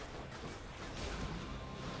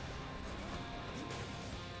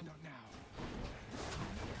 Not now.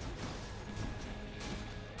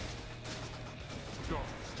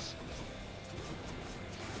 Darkness.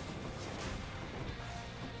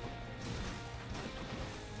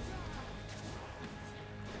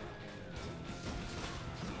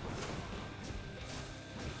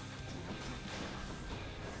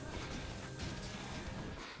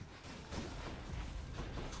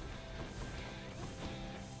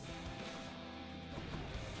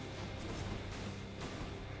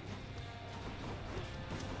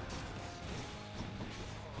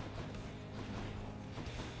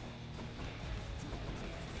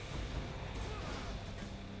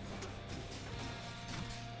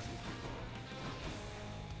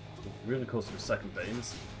 Really close to the second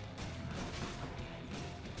phase.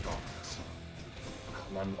 Oh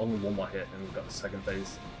man, only one more hit and we've got the second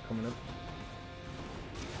phase coming up.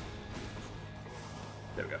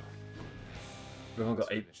 There we go. We've only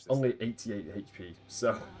got only 88 HP,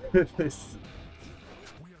 so this.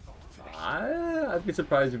 I'd be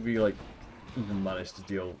surprised if we like even managed to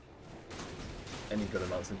deal any good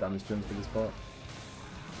amounts of damage to him for this part.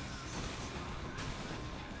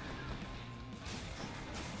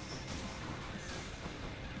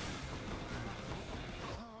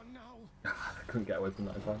 Couldn't get away from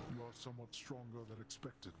that in time. You are somewhat stronger than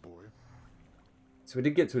expected, boy. So we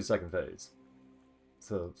did get to his second phase.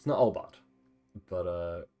 So it's not all bad.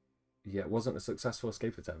 But yeah, it wasn't a successful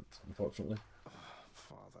escape attempt, unfortunately.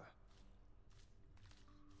 Father.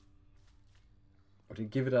 We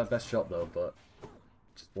did give it our best shot though, but it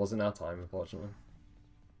just wasn't our time, unfortunately.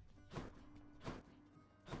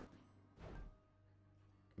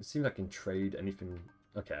 It seems I can trade anything.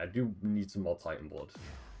 Okay, I do need some more Titan blood.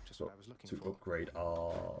 Just what I was looking to for. upgrade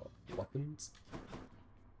our weapons.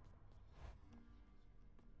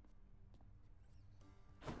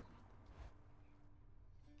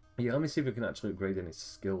 Yeah, let me see if we can actually upgrade any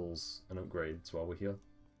skills and upgrades while we're here.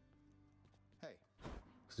 Hey.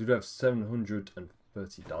 Because we do have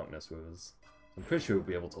 730 darkness with us. I'm pretty sure we'll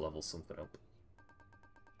be able to level something up.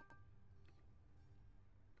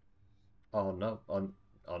 Oh no,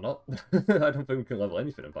 or not. I don't think we can level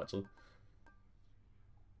anything up actually.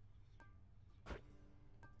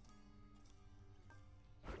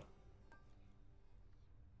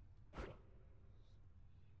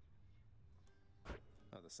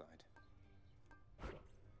 Other side.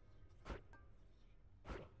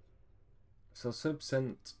 So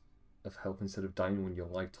 7% of health instead of dying when your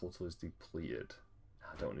life total is depleted.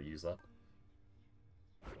 I don't want to use that.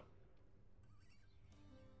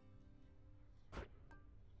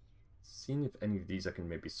 seeing if any of these I can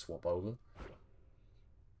maybe swap over.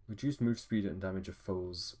 Reduce move speed and damage of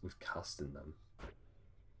foes with casting them.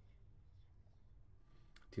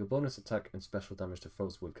 Deal bonus attack and special damage to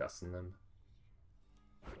foes with casting them.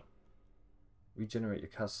 Regenerate your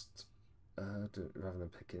cast rather than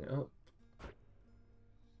picking it up.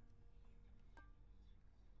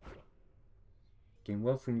 Gain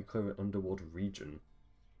wealth when you clear an underwater region.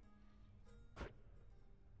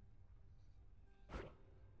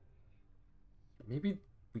 Maybe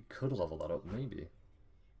we could level that up, maybe.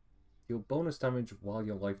 Deal bonus damage while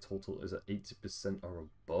your life total is at 80% or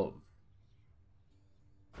above.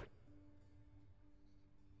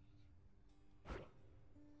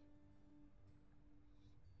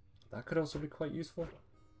 That could also be quite useful.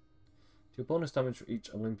 Deal bonus damage for each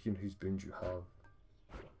Olympian whose boons you have.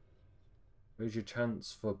 Raise your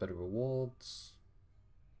chance for better rewards.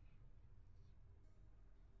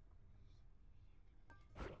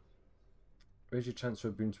 Raise your chance for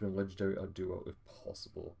a boon to a legendary or duo if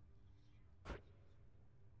possible.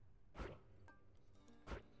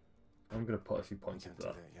 I'm going to put a few points into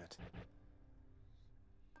that. Yet.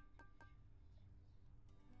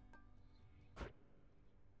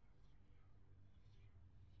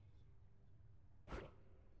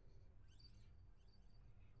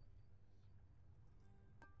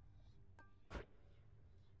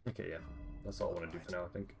 Okay, yeah. That's all I want to do for now, I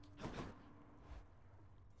think.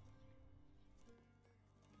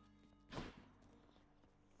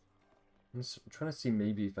 I'm just trying to see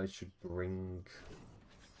maybe if I should bring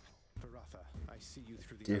Baratha, I see you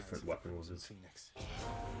through the different eyes of weapon the wizards. Phoenix. A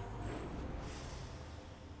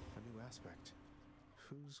new aspect.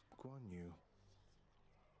 Who's Guan Yu?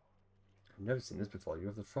 I've never seen this before. You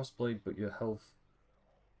have the Frostblade, but your health...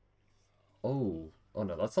 Oh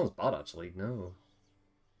no, that sounds bad actually, no.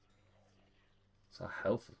 So our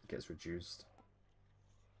health gets reduced.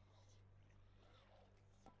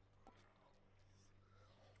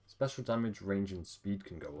 Special damage, range, and speed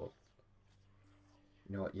can go up.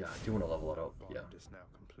 You know what? Yeah, I do want to level it up. Bond Yeah, is now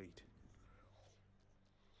complete.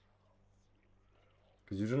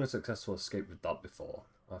 because you've done a successful escape with that before.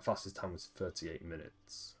 Our fastest time was 38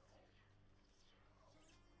 minutes.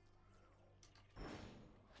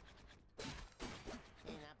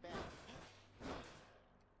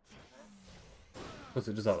 Plus,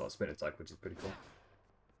 it does have that spin attack, which is pretty cool.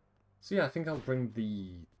 So yeah, I think I'll bring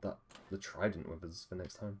the trident with us for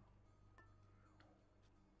next time.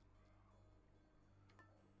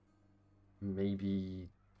 Maybe,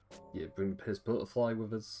 yeah, bring Pierce Butterfly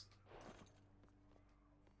with us.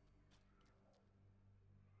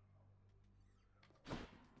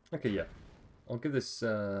 Okay, yeah. I'll give this,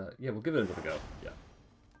 yeah, we'll give it another go. Yeah.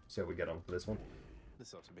 See how we get on for this one.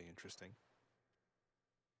 This ought to be interesting.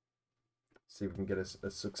 See if we can get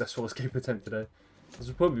a successful escape attempt today. This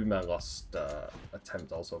will probably be my last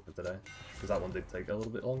attempt also for today, because that one did take a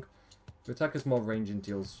little bit long. The attack has more range and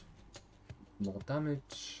deals more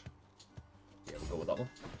damage. Yeah, we'll go with that one.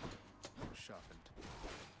 Sharpened.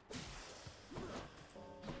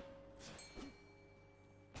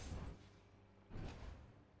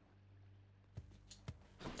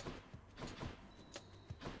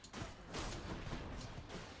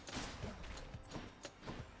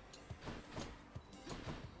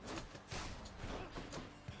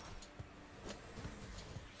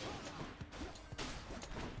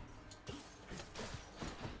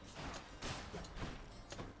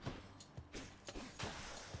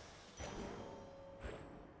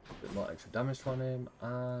 Bit more extra damage on him,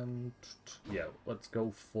 and yeah, let's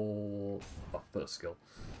go for our first skill.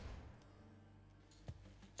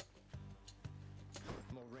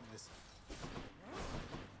 More ringers.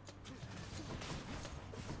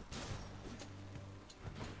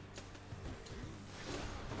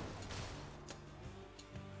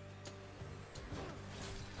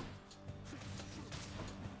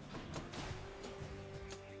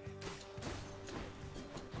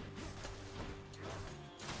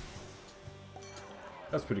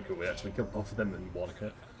 That's pretty cool. We actually killed both of them in one hit.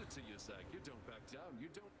 Hand it to you, Zack. You don't back down. You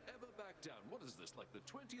don't ever back down. What is this, like the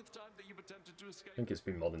 20th time that you've attempted to escape? I think it's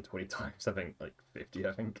been more than 20 times. I think like 50,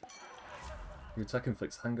 I think. Your attack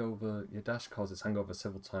inflicts hangover. Your dash causes hangover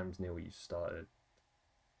several times near where you started.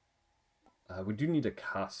 We do need a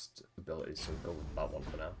cast ability, so we'll go with that one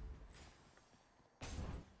for now.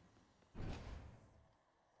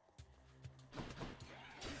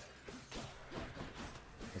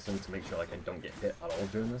 I just need to make sure like I don't get hit at all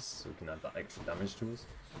during this, so we can add that extra damage to us.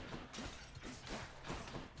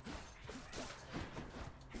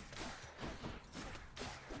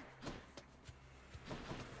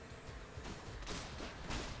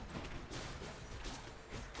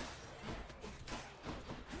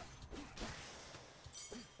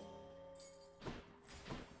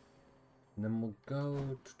 And then we'll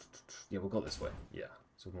go... Yeah, we'll go this way. Yeah,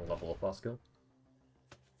 so we can level up our skill.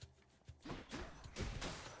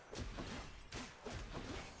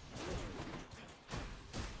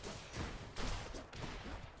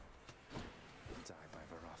 Die by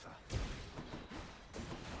Varatha.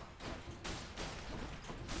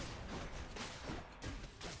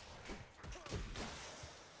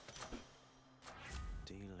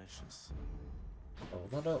 Delicious. Level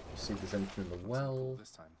that up, see if there's anything in the well. This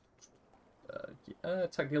time. Yeah,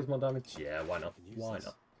 attack deals more damage. Yeah, why not? Why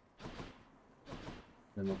not?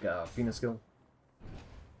 Then we'll get our Athena skill.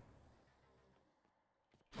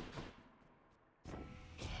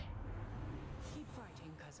 Keep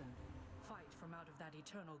fighting, cousin. Fight from out of that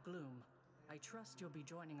eternal gloom. I trust you'll be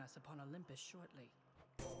joining us upon Olympus shortly.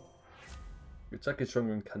 Your attack is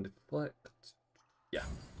stronger and can deflect. Yeah,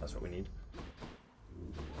 that's what we need.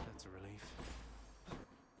 That's a relief.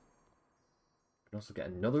 We can also get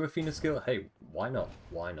another Athena skill. Hey, why not?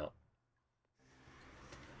 Why not?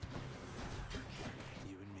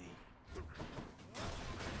 You and me.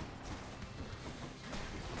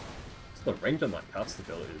 It's the range on that cast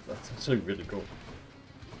ability. That's actually really cool.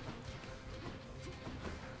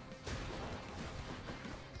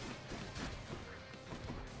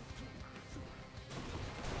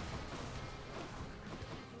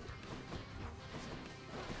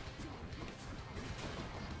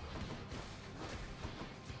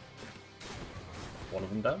 One of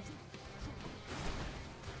them down.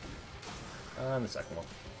 And the second one.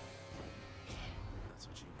 That's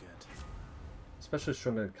what you get. Especially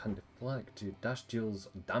stronger and can deflect. Your dash deals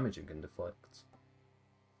damage and can deflect.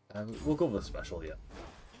 We'll go with the special, yeah.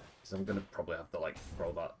 Because I'm going to probably have to like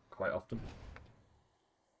throw that quite often.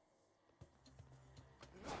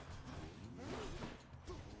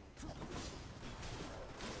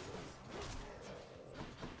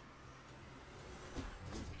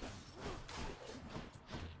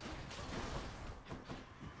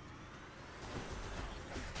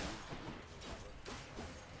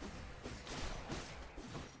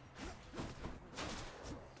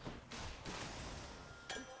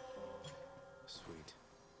 Sweet.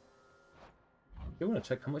 You want to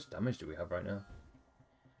check how much damage do we have right now?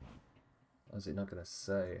 Or is it not going to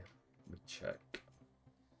say? Let me check.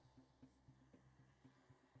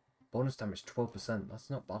 Bonus damage 12%. That's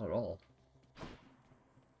not bad at all.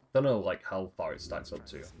 Don't know like how far it stacks up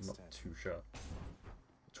to. I'm not too sure.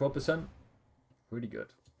 12%? Pretty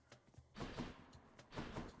good.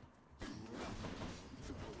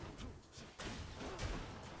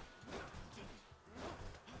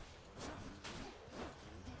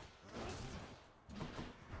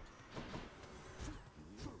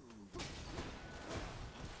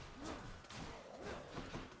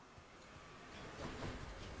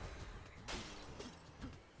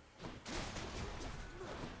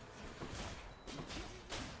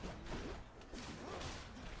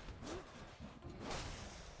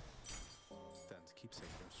 Dan's keepsake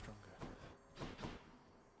grows stronger.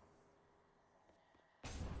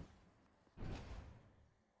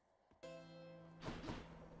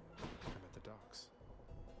 I'm at the docks.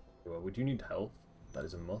 Well, would you need health? That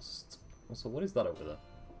is a must. Also, what is that over there?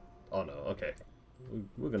 Oh no, okay.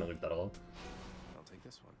 We're gonna leave that alone. I'll take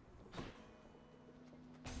this one.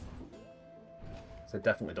 So I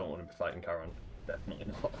definitely don't want to be fighting Charon. Definitely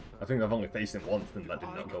not. I think I've only faced him once and that did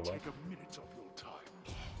not go well. Take a minute of your time.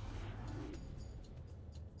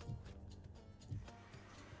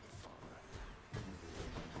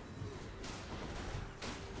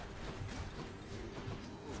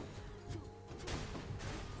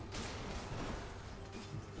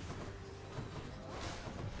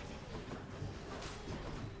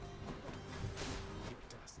 Keep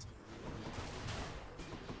dust.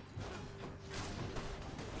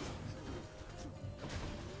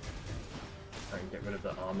 Try and get rid of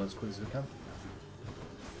the armor as quick as we can.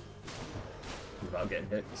 Without getting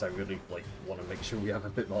hit, because I really like want to make sure we have a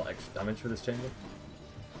bit more extra damage for this chamber.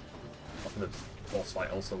 After the boss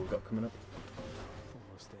fight also we've got coming up.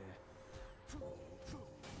 Almost there.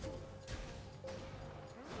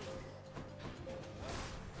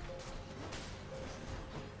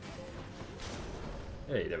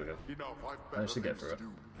 Hey, there we go. Enough, I've Managed to better get things through it. to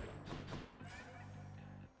do.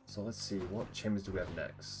 So let's see, what chambers do we have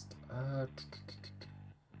next?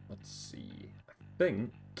 Let's see. I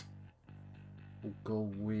think we'll go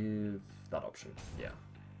with that option. Yeah.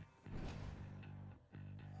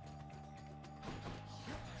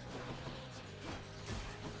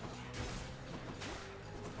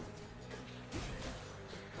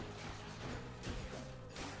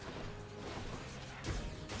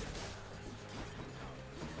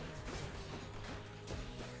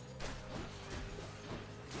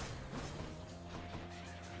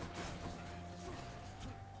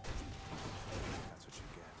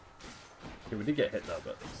 Okay, we did get hit though,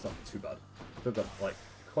 but it's not too bad. We've got like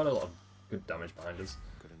quite a lot of good damage behind us.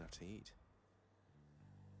 Good enough to eat.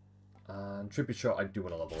 And Trippy Shot I do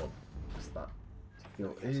want to level up, because that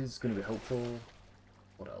skill is going to be helpful.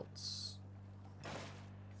 What else?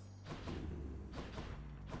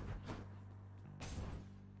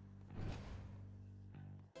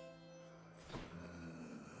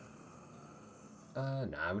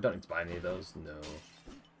 Nah, we don't need to buy any of those, no.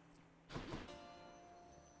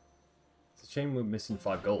 It's a shame we're missing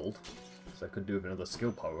 5 gold, so I could do with another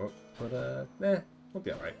skill power up, but we'll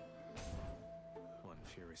be alright. One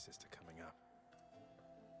Fury sister coming up.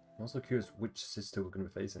 I'm also curious which sister we're going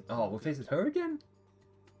to be facing. Oh, we're facing her again?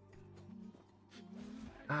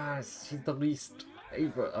 Ah, she's the least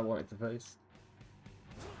favourite I wanted to face.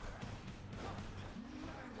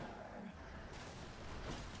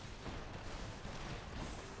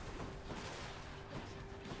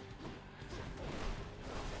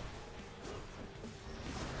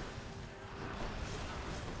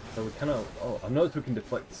 So we cannot. Oh, I noticed we can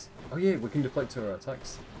deflect. Oh yeah, we can deflect her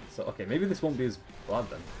attacks. So okay, maybe this won't be as bad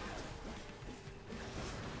then.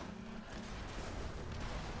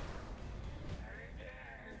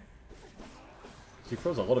 She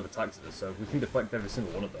throws a lot of attacks at us, so we can deflect every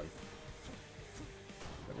single one of them.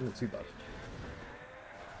 That isn't too bad.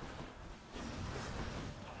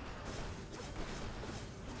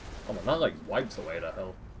 Oh man, that like wipes away the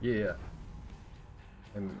hell. Yeah.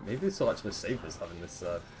 And maybe this will actually save us having this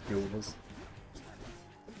skill with us.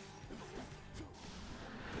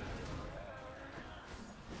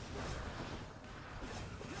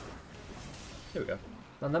 Here we go.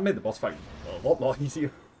 Man, that made the boss fight a lot more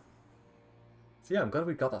easier. So yeah, I'm glad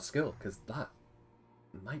we got that skill, because that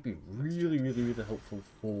might be really, really, really helpful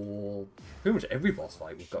for pretty much every boss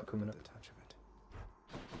fight we've got coming up.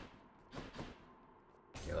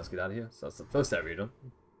 Yeah, let's get out of here. So that's the first area done.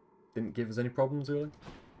 Didn't give us any problems, really.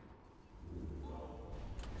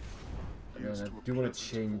 And then I do want to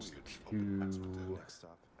change to... Next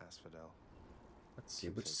stop, Asphodel. Let's see,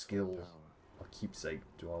 which skill or keepsake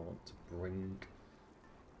do I want to bring?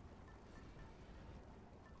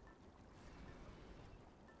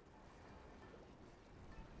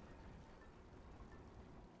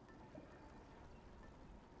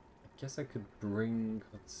 I guess I could bring,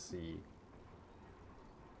 let's see,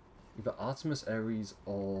 either Artemis, Ares,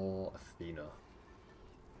 or Athena.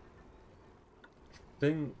 I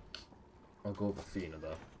think I'll go with Athena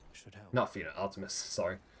though. Should help. Not Athena, Artemis,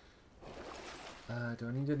 sorry. Do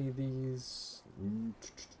I need any of these?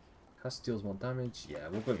 Cast deals more damage. Yeah,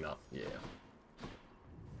 we'll bring that. Yeah. I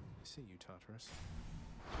see you, Tartarus.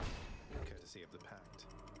 Courtesy of the Pact.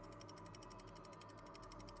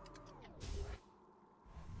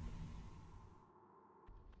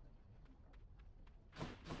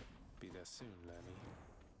 Be there soon, Lemmy.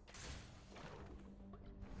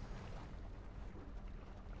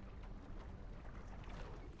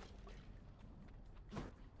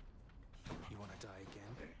 You want to die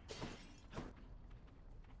again?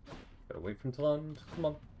 Gotta wait for him to land. Come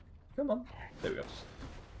on. Come on. There we go.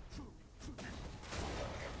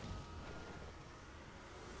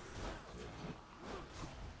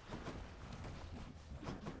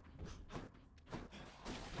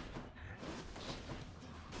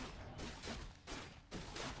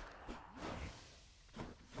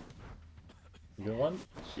 You gonna land?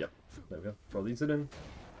 Yep. There we go. Throw these in.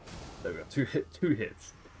 There we go. Two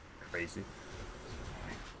hits. Crazy.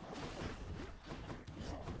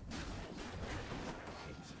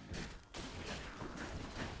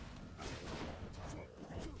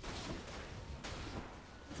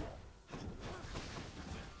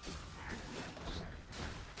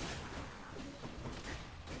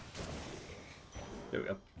 There we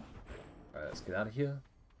go. Alright, let's get out of here.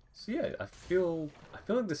 So yeah, I feel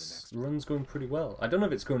like this run's going pretty well. I don't know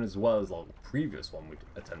if it's going as well as like the previous one we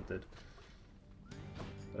attempted,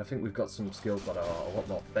 but I think we've got some skills that are a lot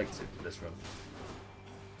more effective for this run.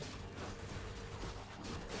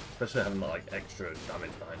 Especially having like extra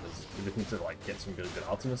damage behind us. We just need to like get some really good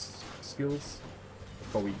Artemis skills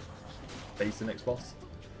before we face the next boss.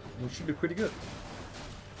 And we should be pretty good.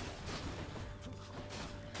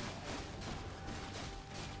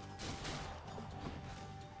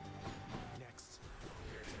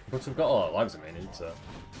 But we've got all our lives remaining, so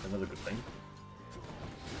another good thing.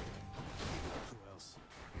 Who else?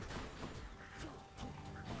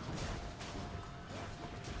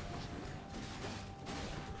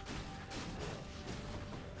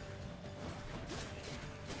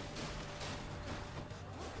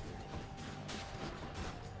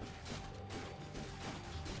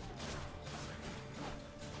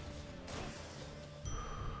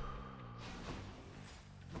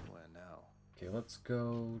 Where now? let's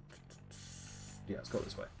go... Yeah, let's go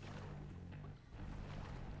this way.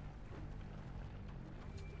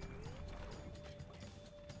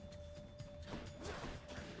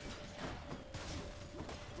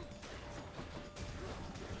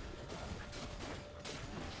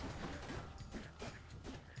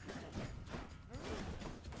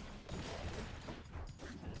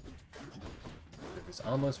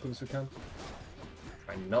 Armor as quick as we can.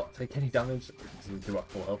 Try not take any damage because we do have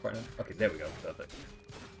full health right now. Okay, there we go. Perfect.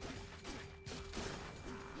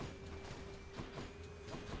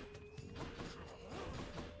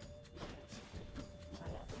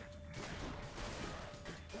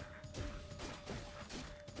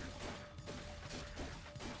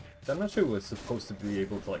 I'm not sure we're supposed to be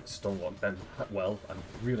able to like stunlock them well. I'm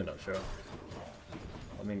really not sure.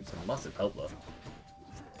 I mean, it's a massive help though.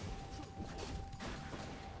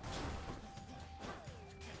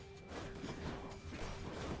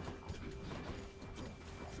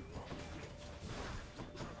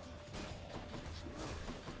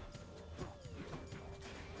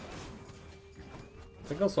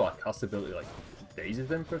 I think also our cast ability like dazes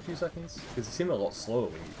them for a few seconds because they seem a lot slower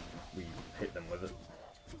when we hit them with it.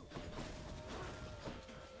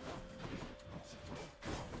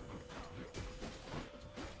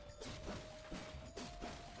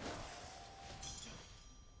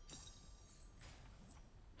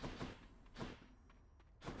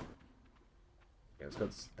 Yeah, let's go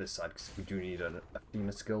to this side because we do need an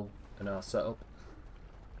Athena skill in our setup.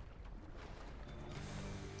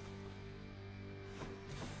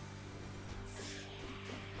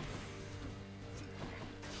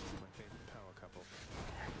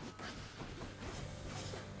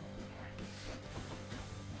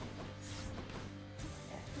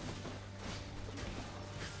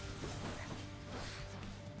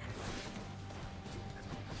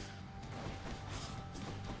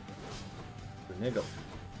 Got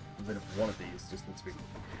a bit of one of these, just need to be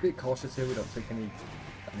a bit cautious here, we don't take any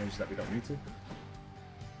damage that we don't need to.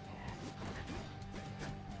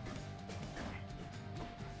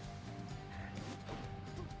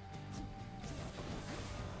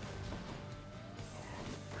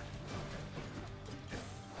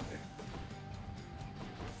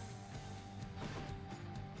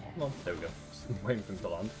 Come on, there we go, just waiting for him to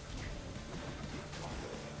land.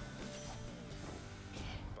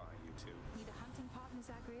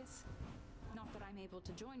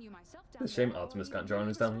 It's a shame Artemis can't join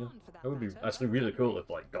us down here. That would be actually really cool if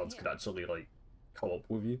like gods could actually like co-op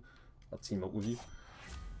with you, or team up with you.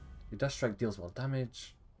 Your dash strike deals 1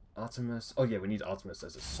 damage. Artemis. Oh yeah, we need Artemis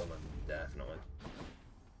as a summon, definitely.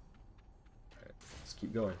 Right, let's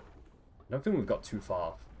keep going. I don't think we've got too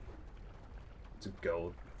far to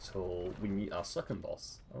go till we meet our second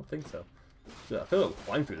boss. I don't think so. So I feel like we're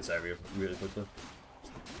flying through this area really quickly.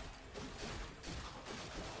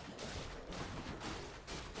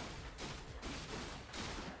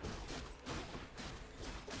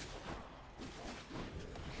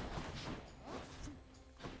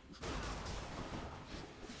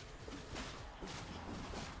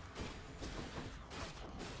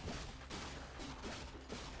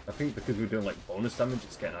 I think because we're doing like bonus damage,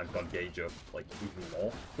 it's getting our god gauge up like even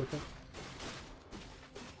more quicker.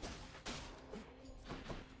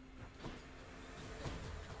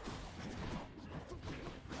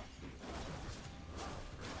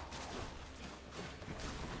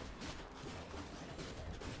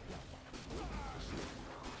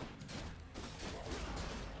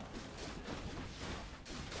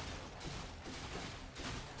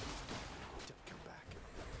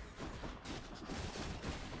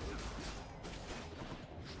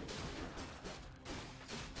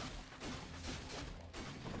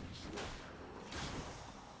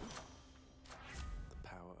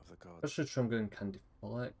 Pressure Trunga can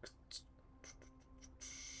deflect.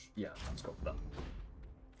 Yeah, let's go for that.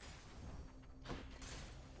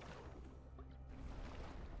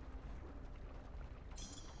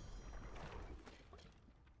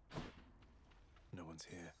 No one's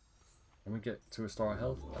here. And we get to restore our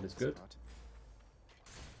health, that is good.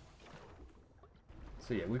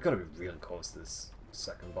 So yeah, we've got to be really close to this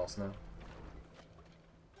second boss now.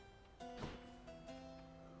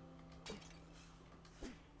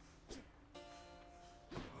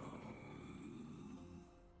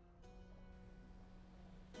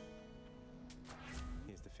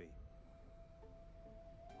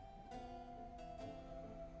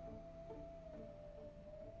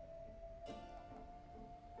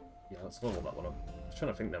 Yeah, let's level that one up. I was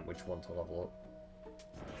trying to think then which one to level up.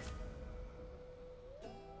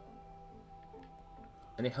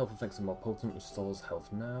 Any health effects are more potent, restores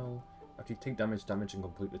health now. After you take damage and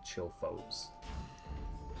completely chill foes.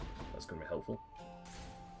 that's going to be helpful.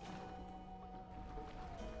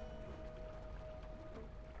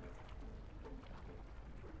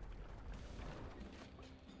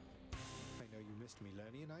 I know you missed me,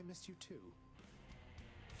 Lernie, and I missed you too.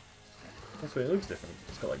 That's why it looks different.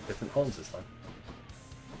 It's got like different horns this time.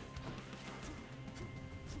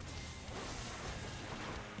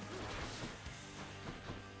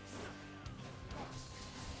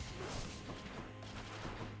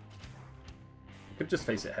 I could just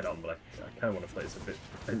face it head on, but I kind of want to play this a bit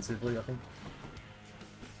defensively, I think.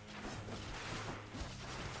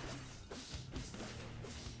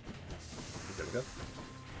 There we go.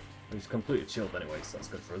 He's completely chilled anyway, so that's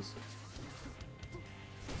good for us.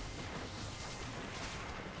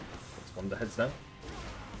 That's one of the heads down.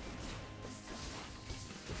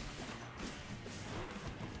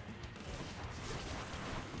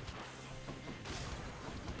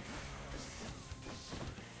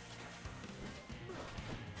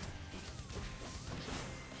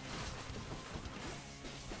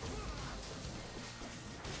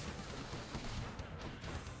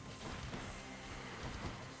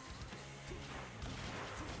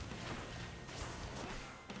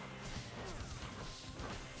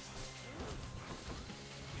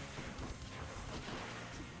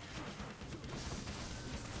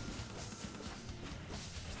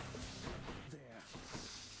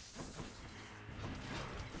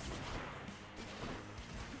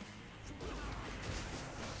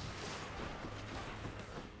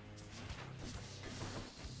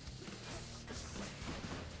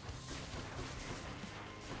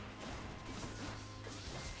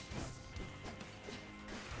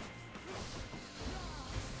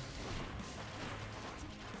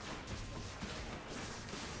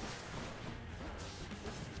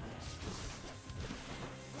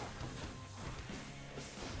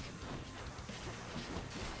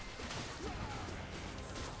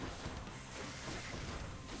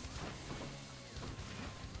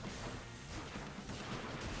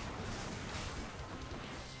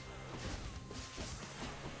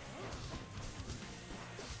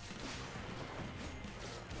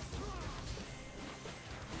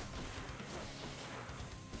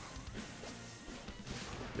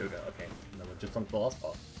 There we go, okay. Now we're just on to the last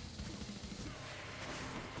part.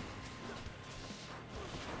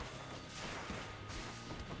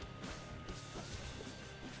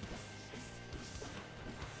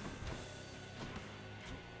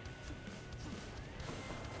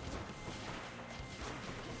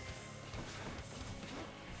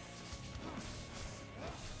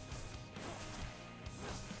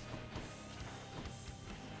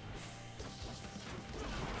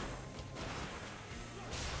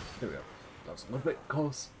 There we go. That was a little bit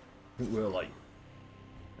close. I think we were like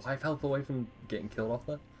 5 health away from getting killed off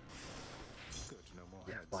there. Good, no more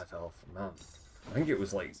Yeah, heads. 5 health. Man. I think it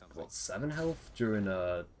was like, what, 7 health during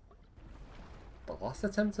the last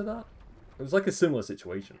attempt to that? It was like a similar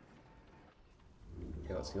situation.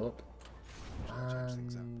 Okay, let's heal up.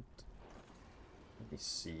 And let me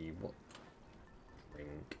see what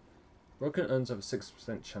drink. Broken urns have a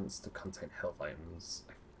 6% chance to contain health items.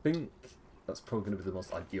 I think that's probably going to be the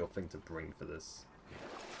most ideal thing to bring for this.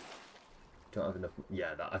 Don't have enough.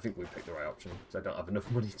 Yeah, I think we picked the right option because I don't have enough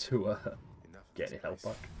money to get any health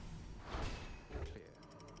back. Clear.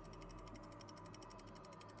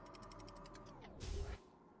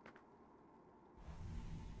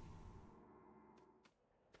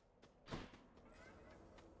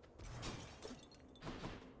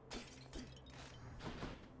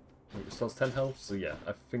 It restores 10 health, so yeah,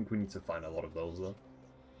 I think we need to find a lot of those though.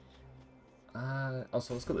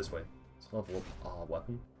 Also, let's go this way. Let's level up our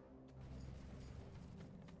weapon.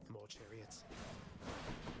 More chariots.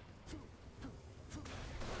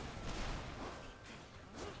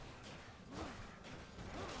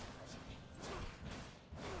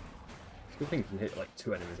 It's a good thing you can hit like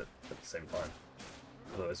 2 enemies at the same time.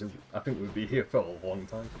 Otherwise, I think we'd be here for a long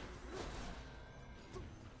time.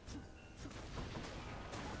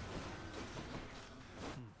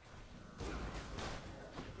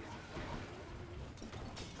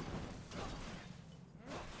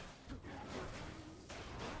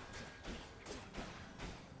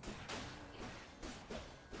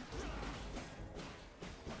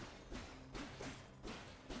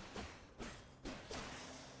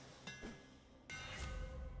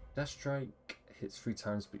 Dash strike hits 3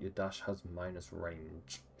 times, but your dash has minus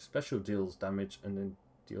range. Special deals damage and then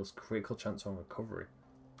deals critical chance on recovery.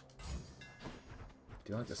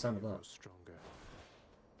 Do you like the sound of that? Stronger.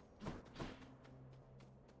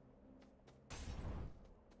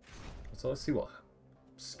 So let's see what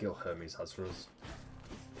skill Hermes has for us.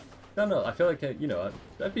 No, I feel like, you know,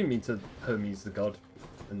 I've been mean to Hermes the god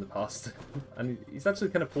in the past. And he's actually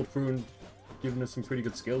kind of pulled through and given us some pretty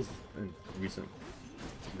good skills in recent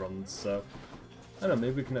runs, so I don't know,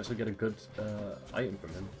 maybe we can actually get a good item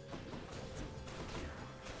from him.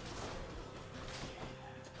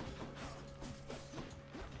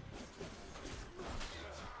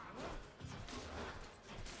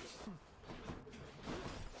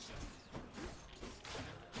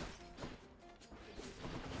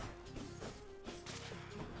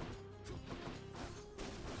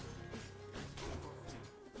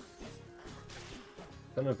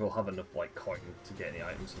 I don't know if we'll have enough like coin to get any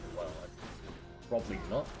items as well. Probably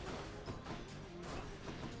not.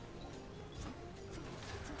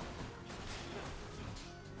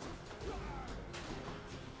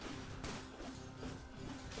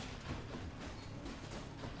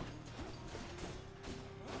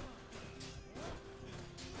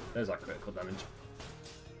 There's our critical damage.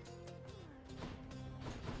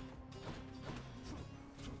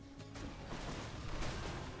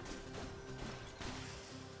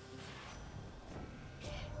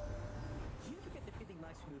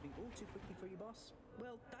 Moving all too quickly for you, boss?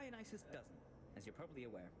 Well, Dionysus doesn't, as you're probably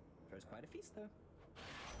aware. Throws quite a feast, though.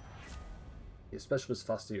 Your special is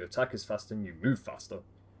faster, your attack is faster, and you move faster.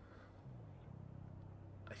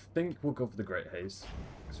 I think we'll go for the Great Haze,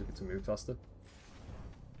 because we get to move faster.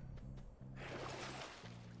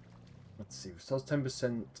 Let's see, restores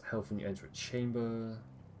 10% health when you enter a chamber.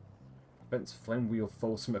 Prevents Flame Wheel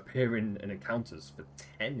foes from appearing in encounters for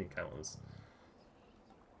 10 encounters.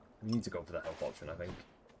 We need to go for the health option, I think.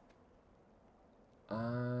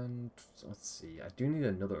 And let's see, I do need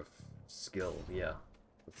another skill, yeah.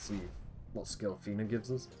 Let's see what skill Athena gives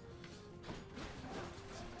us.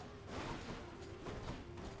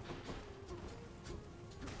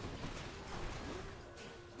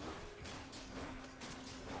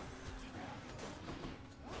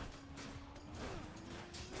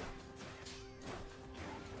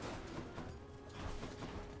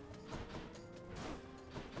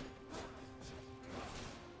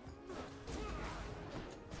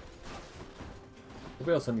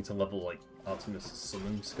 We also need to level like Artemis'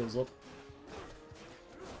 summon skills up,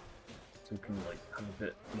 so we can like have a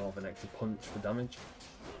bit more of an extra punch for damage.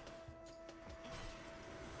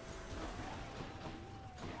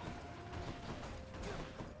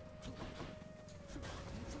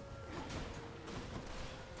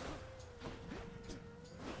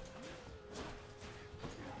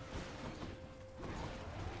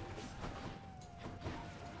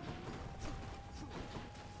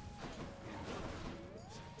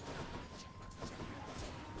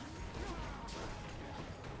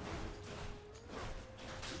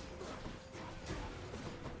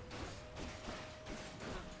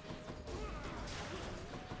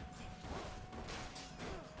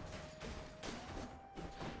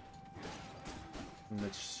 And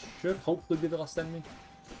this should hopefully be the last enemy.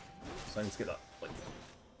 So I need to get that, like,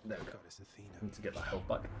 there we go. I need to get that health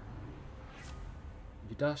back.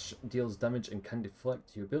 Your dash deals damage and can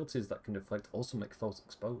deflect. Your abilities that can deflect also make foes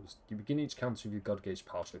exposed. You begin each counter with your god gauge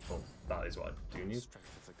partially full. That is what I do need.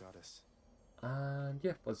 Strength of the goddess. And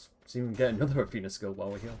yeah, let's see if we can get another Athena skill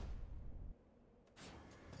while we're here.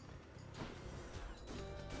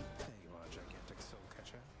 There you are, gigantic soul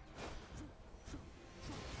catcher.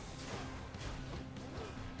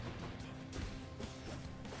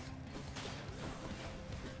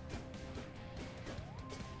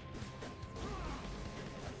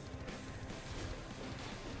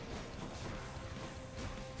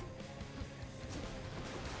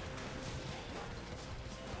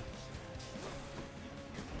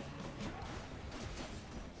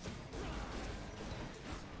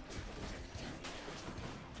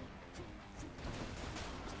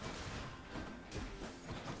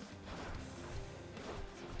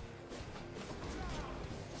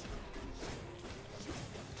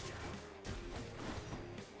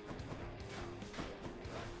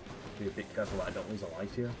 Be a bit careful that I don't lose a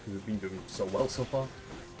life here, because we've been doing so well so far.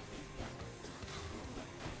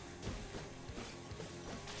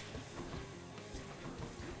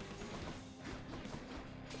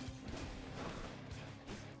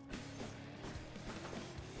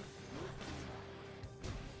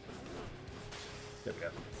 There we go.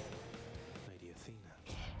 Lady Athena.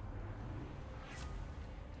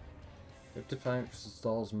 If Defiant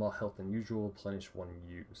restores more health than usual, replenish one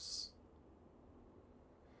use.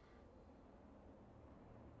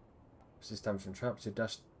 Resist damage from traps. Your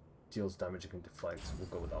dash deals damage and can deflect. We'll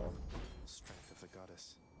go with that one. Strength of the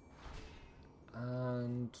goddess.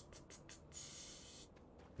 And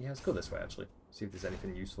yeah, let's go this way actually. See if there's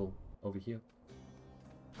anything useful over here.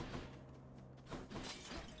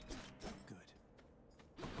 Good.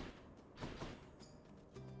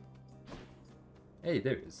 Hey,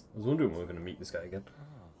 there he is. I was wondering when we were going to meet this guy again.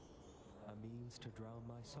 A means to drown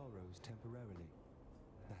my sorrows temporarily.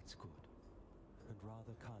 That's good. And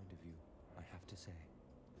rather kind of you, I have to say.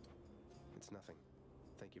 It's nothing.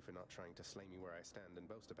 Thank you for not trying to slay me where I stand and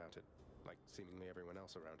boast about it, like seemingly everyone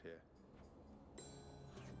else around here.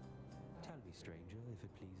 Tell me, stranger, if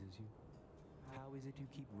it pleases you. How is it you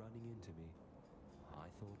keep running into me? I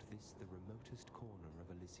thought this the remotest corner of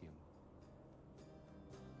Elysium.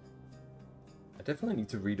 I definitely need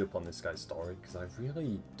to read up on this guy's story, because I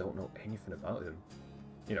really don't know anything about him.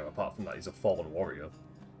 You know, apart from that he's a fallen warrior.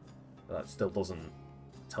 But that still doesn't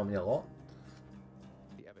tell me a lot.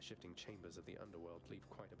 The ever-shifting chambers of the underworld leave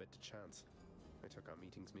quite a bit to chance. I took our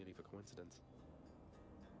meetings merely for coincidence.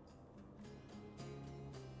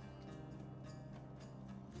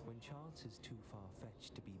 When chance is too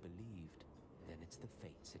far-fetched to be believed, then it's the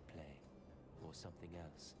fates at play. Or something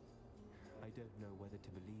else. I don't know whether to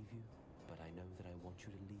believe you, but I know that I want you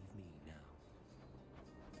to leave me now.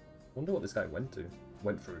 Wonder what this guy went through,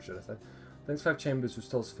 should I say. The next 5 chambers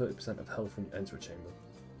restores 30% of health when you enter a chamber.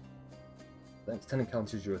 The next 10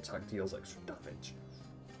 encounters your attack deals extra damage.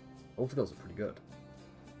 Both of those are pretty good.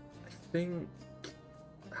 I think...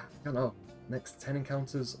 I don't know. Next 10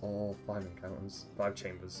 encounters or 5 encounters? 5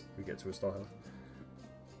 chambers we get to restore health.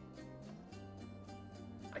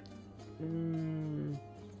 I'm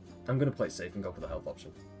gonna play safe and go for the health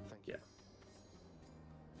option. Yeah.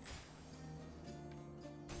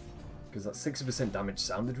 Because that 60% damage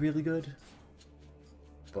sounded really good.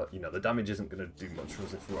 But, you know, the damage isn't going to do much for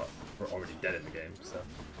us if we're already dead in the game, so...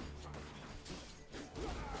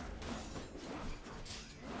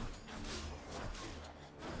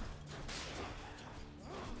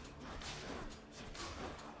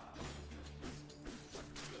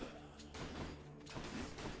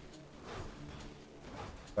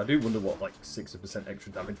 I do wonder what, like, 60%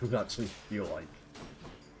 extra damage would actually feel like.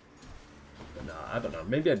 But nah, I don't know.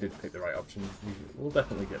 Maybe I did pick the right option. We'll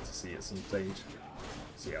definitely get to see it some stage.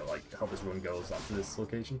 See how, like, how this run goes after this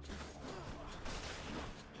location.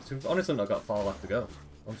 So we've honestly not got far left to go.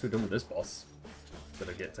 Once we're done with this boss,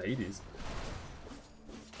 better get to Hades.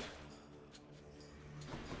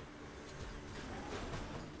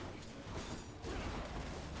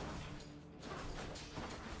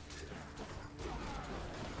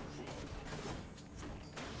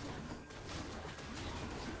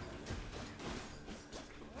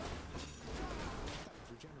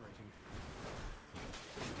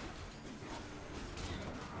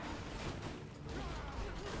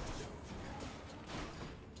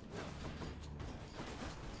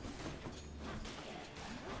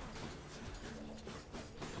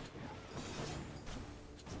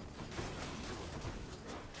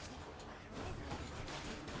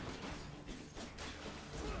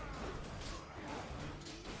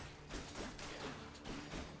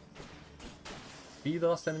 Be the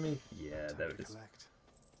last enemy? Yeah, there it is.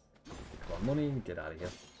 Come on, money, get out of here.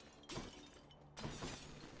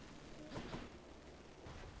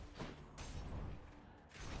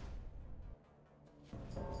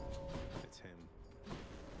 It's him.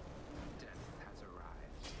 Death has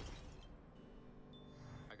arrived.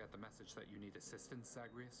 I got the message that you need assistance,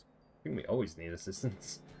 Zagreus. I think we always need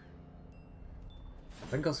assistance. I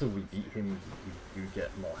think also if we beat him, we do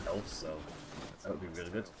get more health, so that would be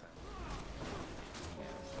really good.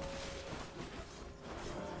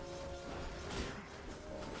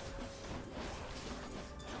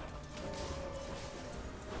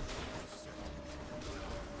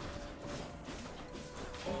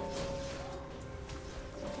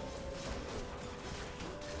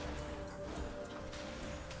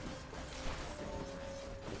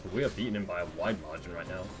 We are beating him by a wide margin right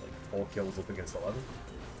now, like 4 kills up against 11.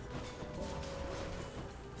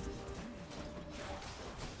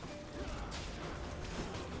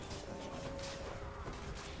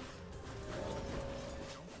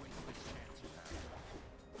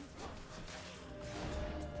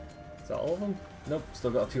 Is that all of them? Nope,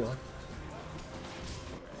 still got 2 left.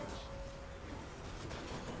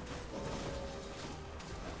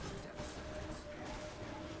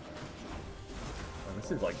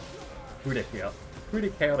 This is like pretty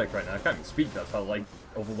chaotic right now. I can't even speak, that's how like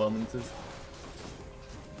overwhelming it is.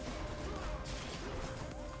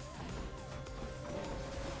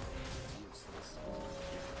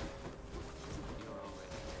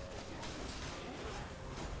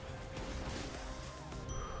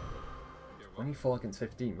 You're 24 against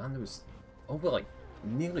 15, man, there was over like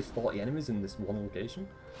nearly 40 enemies in this one location.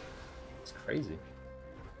 It's crazy.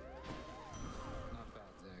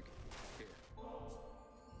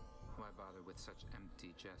 with such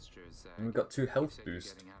empty gestures. And we've got 2 health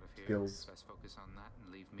boost skills. Best focus on that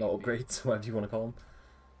and leave me Not upgrades, whatever you want to call them.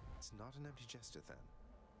 It's not an empty gesture then.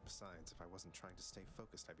 Besides, if I wasn't trying to stay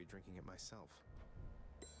focused, I'd be drinking it myself.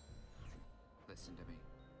 Listen to me.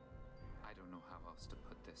 I don't know how else to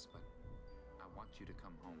put this, but I want you to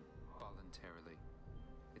come home voluntarily.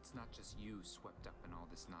 It's not just you swept up in all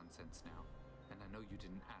this nonsense now, and I know you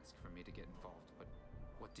didn't ask for me to get involved, but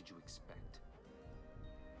what did you expect?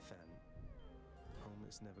 Fan, home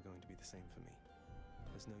is never going to be the same for me.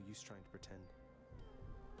 There's no use trying to pretend.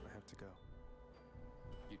 I have to go.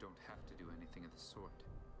 You don't have to do anything of the sort.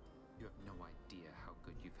 You have no idea how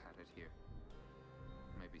good you've had it here.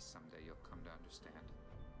 Maybe someday you'll come to understand.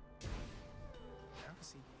 How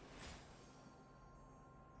is he?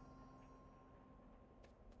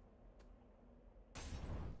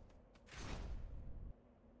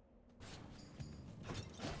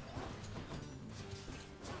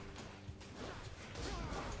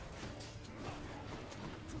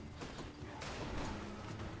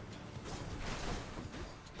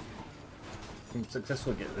 If we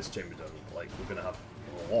successfully get this chamber done, like, we're gonna have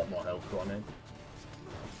a lot more health going in.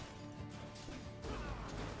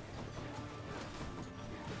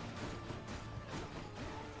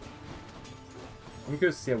 I'm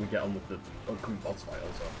curious to see how we get on with the upcoming boss fight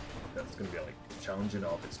also. If that's gonna be like challenging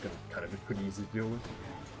or if it's gonna kind of be pretty easy to deal with.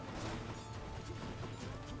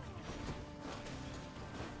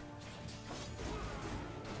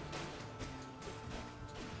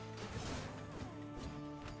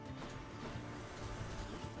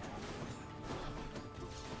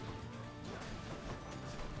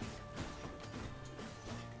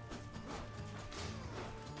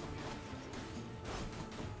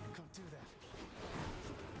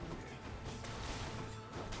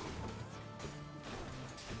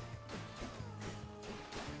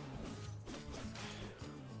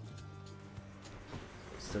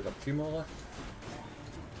 Still got 2 more left.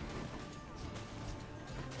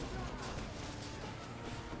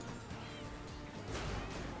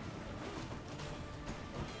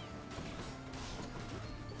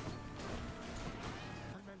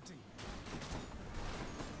 I'm empty.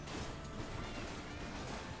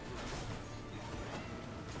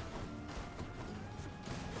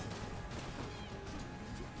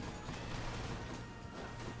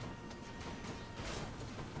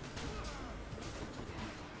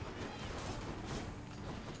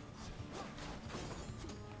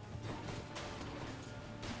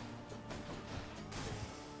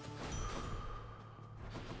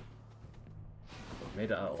 Made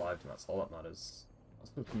it out alive, and that's all that matters. I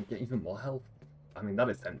suppose we can get even more health. I mean, that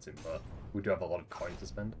is tempting, but we do have a lot of coin to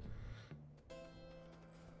spend.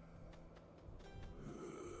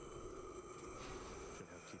 Should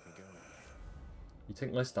help keep me going. You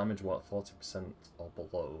take less damage while at 40% or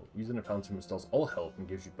below. Using a fountain restores all health and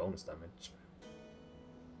gives you bonus damage.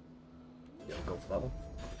 Yeah, we'll go for that one.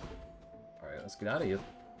 Alright, let's get out of here.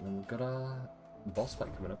 And then we've got our boss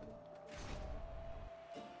fight coming up.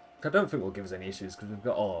 I don't think will give us any issues because we've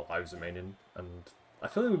got all our lives remaining, and I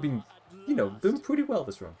feel like we've been, you know, doing pretty well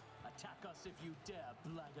this run. Attack us if you dare,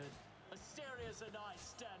 blackguard. Asterius and I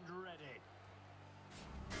stand ready.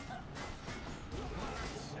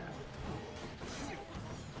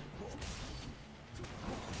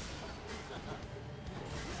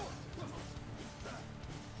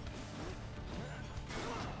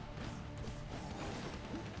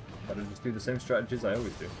 But I just do the same strategies I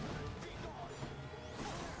always do.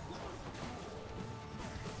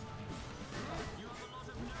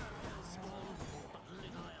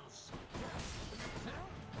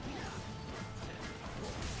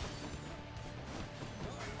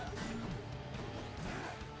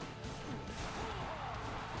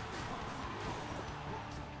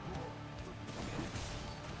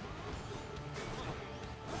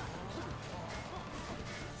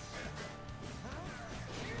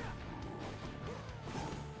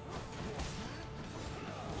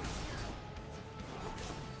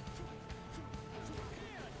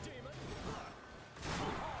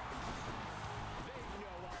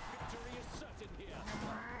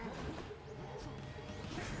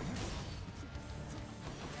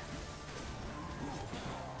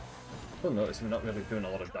 You'll notice we're not really doing a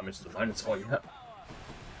lot of damage to the Minotaur yet.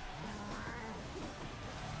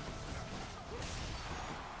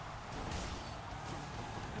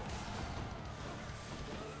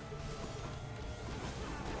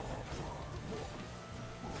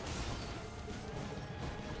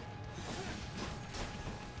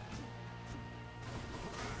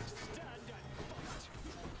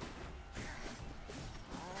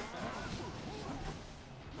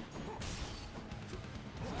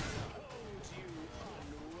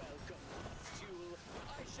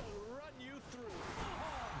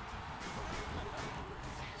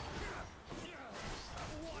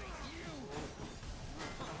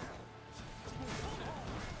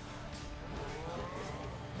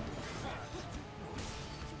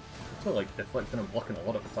 So like deflecting and blocking a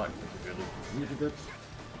lot of attacks, which is really, really good.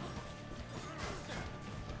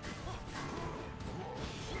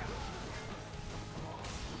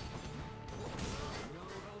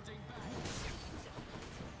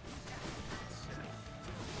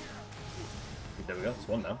 There we go, it's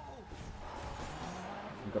one now.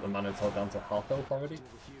 We've got the Minotaur down to half health already.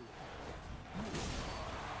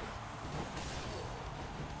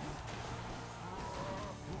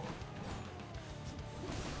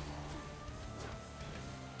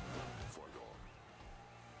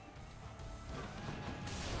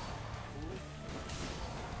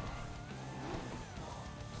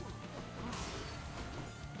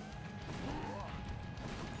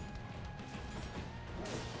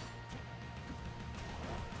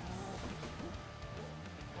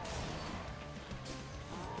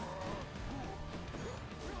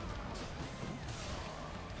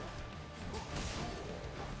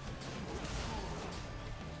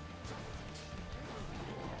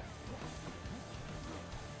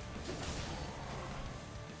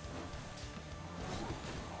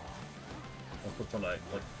 I'm trying to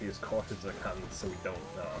like be as cautious as I can so we don't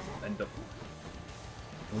end up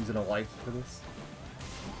losing a life for this.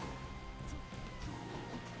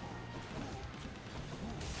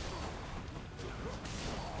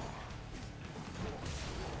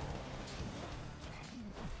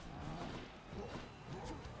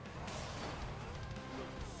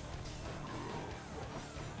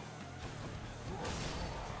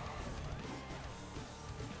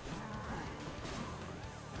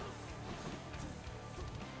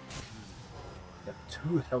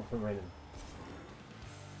 Two health remaining.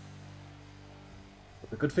 But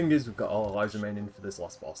the good thing is we've got all our lives remaining for this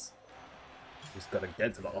last boss. Just gotta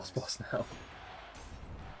get to that last boss now.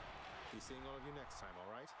 Be seeing all of you next time,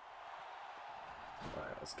 alright?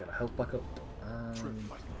 Right, let's get our health back up.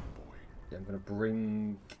 Yeah, I'm gonna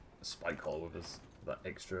bring Spikecaller with us for that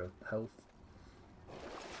extra health.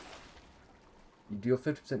 You deal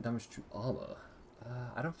 50% damage to armor.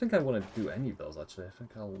 I don't think I want to do any of those actually. I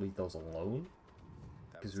think I'll leave those alone.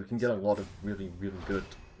 Because we can get a lot of really, really good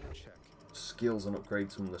skills and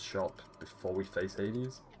upgrades from the shop before we face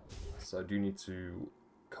Hades. So I do need to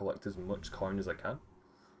collect as much coin as I can.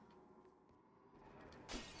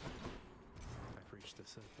 I've reached the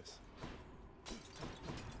surface.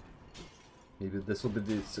 Maybe this will be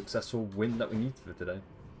the successful win that we need for today.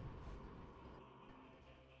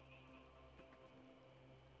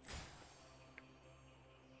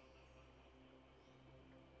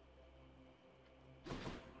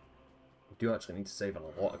 Do actually need to save on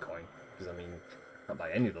a lot of coin, because I mean, can't buy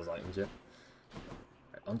any of those items yet.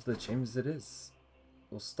 Right, onto the chambers it is.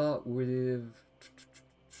 We'll start with...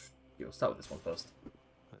 Yeah, we'll start with this one first.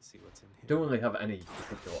 Let's see what's in here. Don't really have any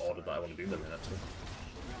particular order that I want to do them in, actually.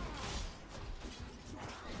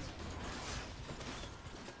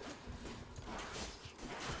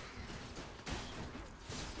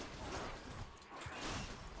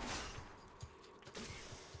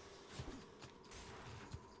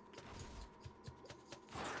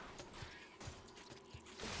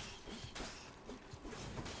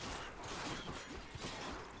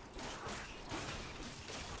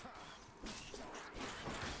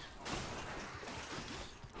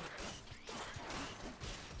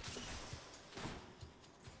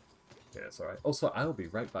 It's alright. Also, I'll be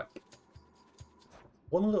right back.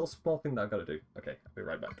 One little small thing that I've got to do. Okay, I'll be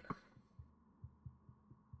right back.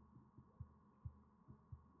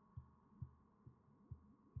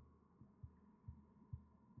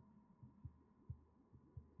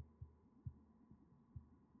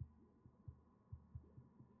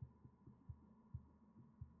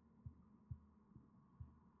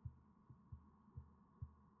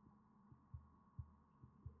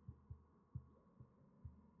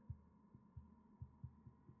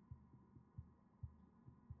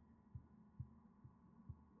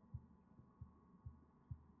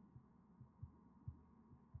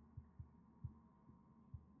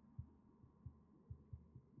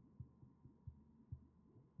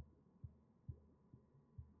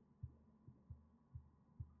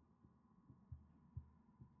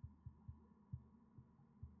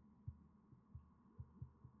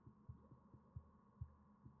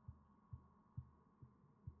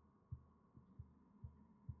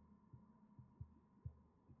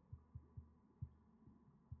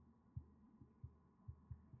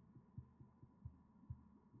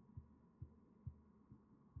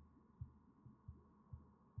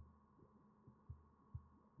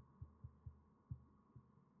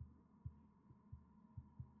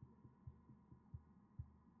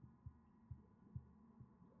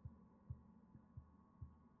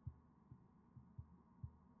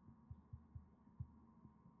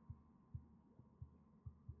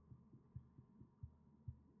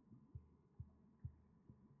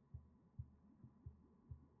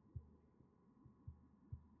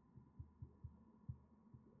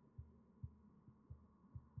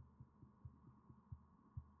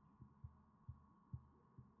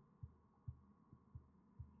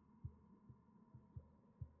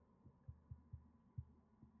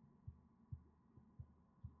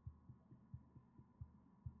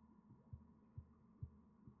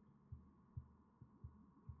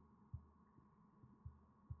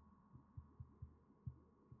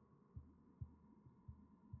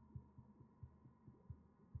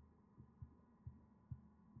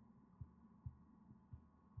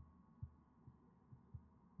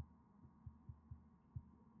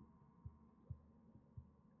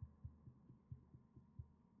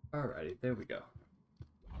 Alrighty, there we go.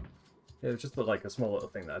 Yeah, it was just like a small little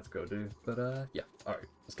thing that I had to go do, but yeah, alright,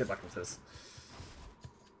 let's get back into this.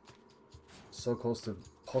 So close to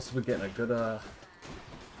possibly getting a good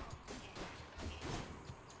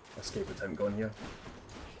escape attempt going here,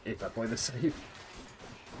 if I play this safe.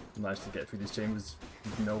 Managed to get through these chambers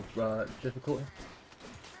with no difficulty.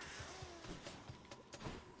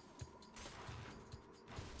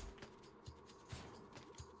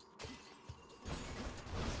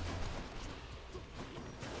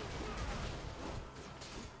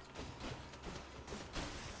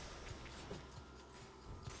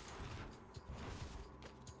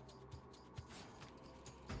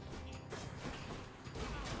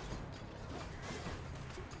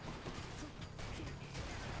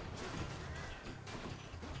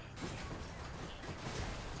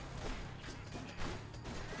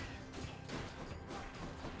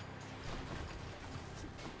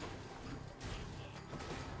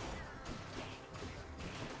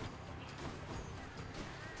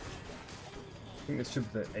 I think this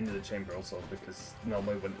should be the end of the chamber also, because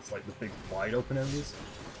normally when it's like the big wide open areas,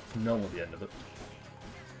 normally the end of it.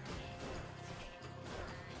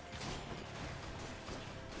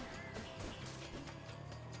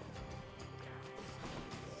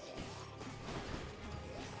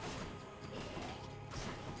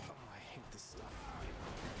 Oh, I hate this stuff.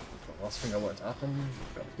 The last thing I want to happen,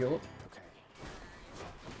 gotta heal up.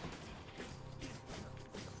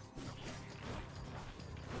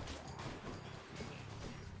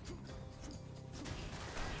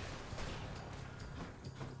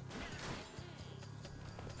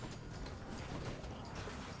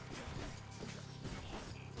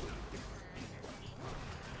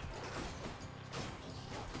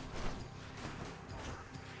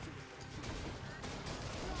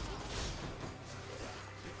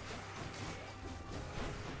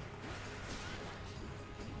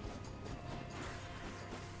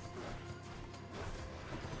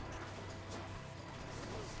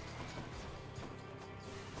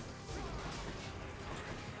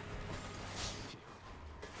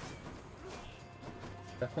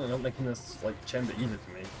 Definitely not making this like chamber easy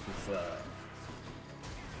for me. It's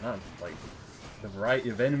man, like the variety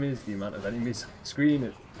of enemies, the amount of enemies on the screen,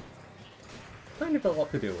 it's kind of a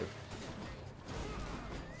lot to deal with.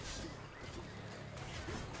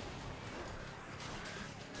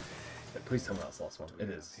 But please tell me that's the last one. It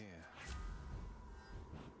is.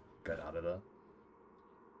 Get out of there.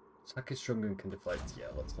 Attack is stronger and can deflect. Yeah,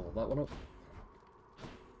 let's follow that one up.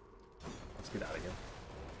 Let's get out of here.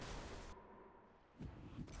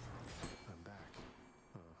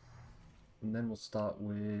 And then we'll start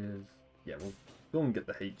with, yeah, we'll go and get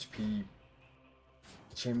the HP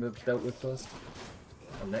chamber dealt with first.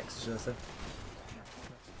 Or next, should I say.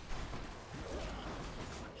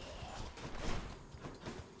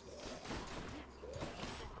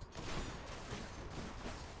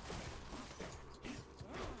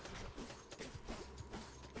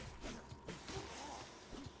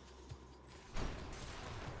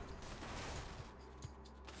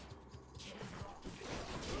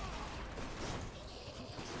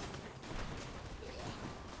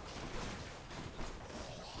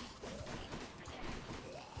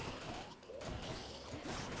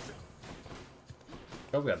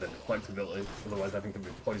 Probably have the flexibility, otherwise I think I'd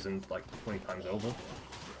be poisoned like 20 times over.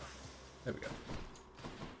 There we go.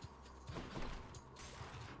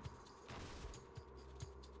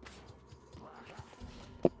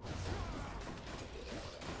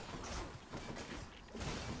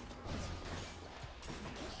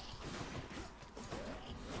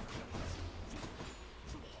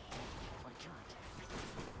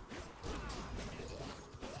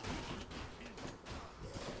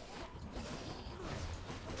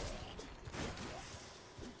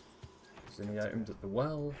 Any items at the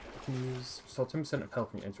well, I can use, so 10% of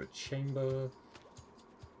health when you enter a chamber.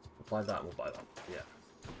 Apply that and we'll buy that, yeah.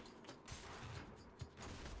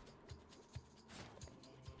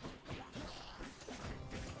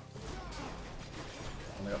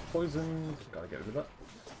 And I got poison, gotta get rid of that.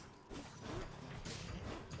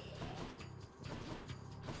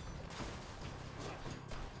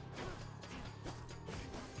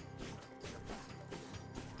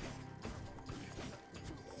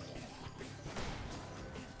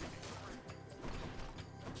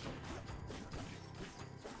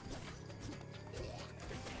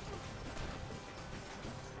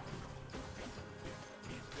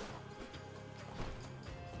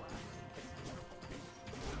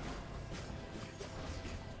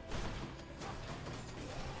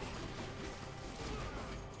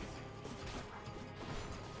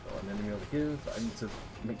 Enemy over here that I need to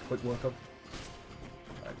make quick work of.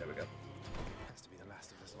 Alright, there we go. Has to be the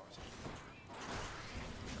last of this lot.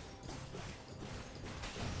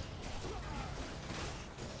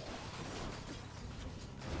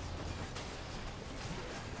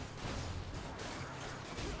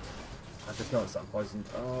 It's not sand poison.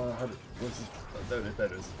 Oh, how did, what's this? There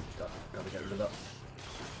it is. Gotta get rid of that.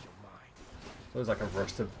 It was like a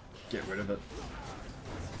rush to get rid of it.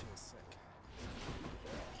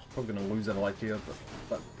 Probably gonna lose a life here, but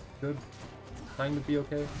that could kind of be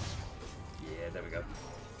okay. Yeah, there we go.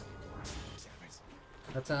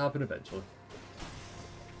 Had to happen eventually.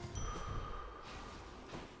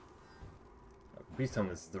 Please tell me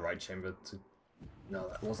this is the right chamber to... No,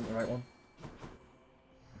 that wasn't the right one.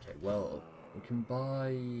 Okay, well, we can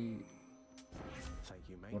buy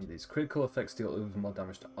one of these. Critical effects deal even more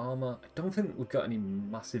damage to armor. I don't think we've got any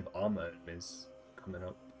massive armor enemies coming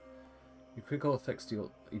up. Your critical effects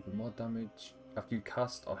deal even more damage after you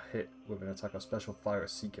cast or hit with an attack or special fire a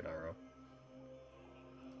seeking arrow.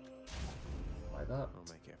 Like that. I'll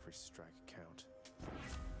make every strike count.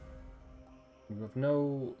 You have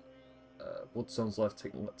no bloodstones left,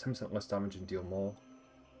 take 10% less damage and deal more.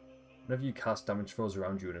 Whenever you cast, damage throws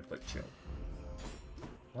around you and inflict chill.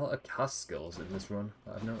 A lot of cast skills in this run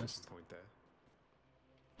that I've noticed. Point there.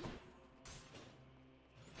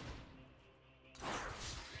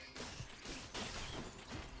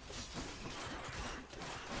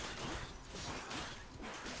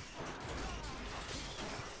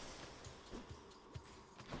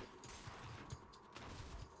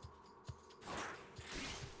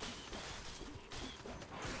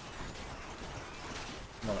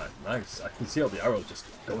 Nice. I can see all the arrows just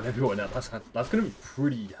going everywhere now. That's going to be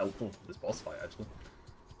pretty helpful for this boss fight, actually.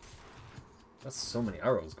 That's so many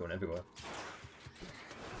arrows going everywhere.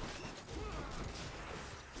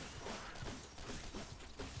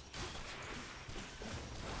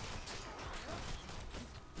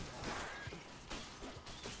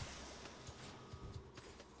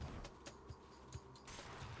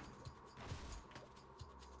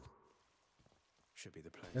 Should be the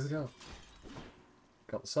place. There we go.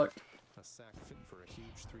 Got the sack. A sack fit for a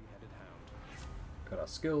huge three-headed hound. Got our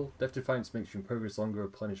skill. Death Defiance makes you improve longer,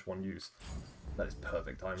 replenish one use. That is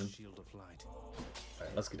perfect timing. Shield of light.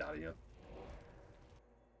 Alright, let's get out of here.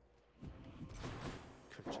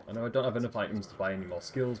 I know I don't have enough items to buy any more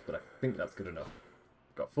skills, but I think that's good enough.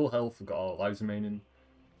 Got full health, we've got all our lives remaining.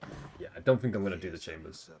 Yeah, I don't think I'm going to do the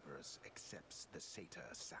chambers. Accepts the satyr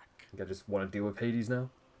sack. I think I just want to deal with Hades now.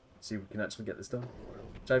 See if we can actually get this done.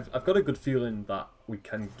 Which I've got a good feeling that we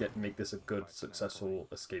can make this a good, successful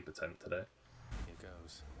escape attempt today. Here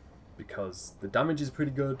goes. Because the damage is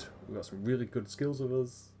pretty good, we've got some really good skills with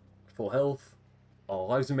us, full health, all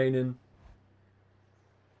lives remaining.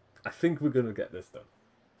 I think we're going to get this done.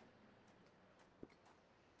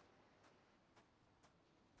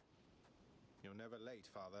 You're never late,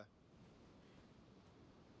 Father.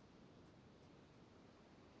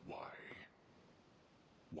 Why?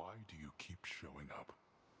 Why do you keep showing up?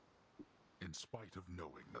 In spite of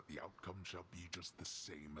knowing that the outcome shall be just the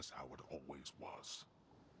same as how it always was.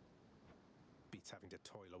 Beats having to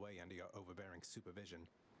toil away under your overbearing supervision.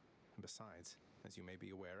 And besides, as you may be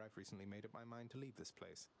aware, I've recently made up my mind to leave this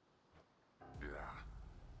place. Yeah,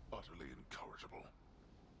 utterly incorrigible.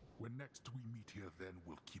 When next we meet here, then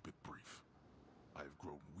we'll keep it brief. I've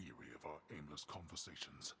grown weary of our aimless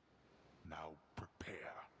conversations. Now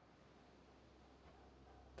prepare.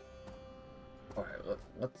 Alright,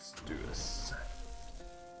 let's do this.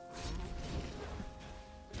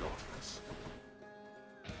 Darkness.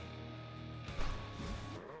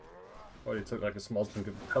 Already took like a small chunk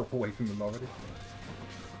of health away from him already.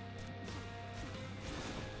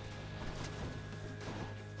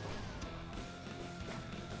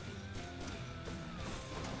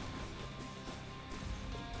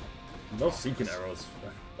 No seeking arrows.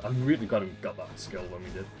 I'm really glad we got that skill when we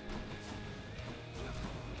did.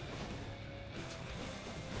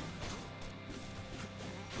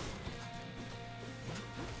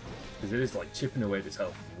 Because it is like chipping away this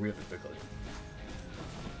health really quickly.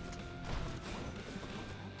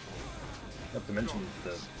 Not to mention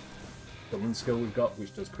the summon skill we've got,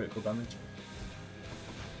 which does critical damage.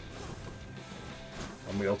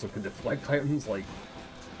 And we also can deflect items, like,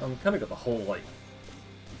 we've kind of got the whole, like,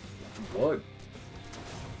 work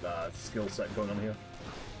skill set going on here.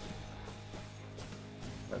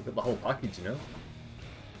 We've got the whole package, you know?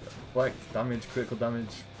 Deflect, damage, critical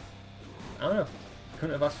damage. I don't know.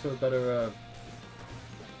 Couldn't have asked for a better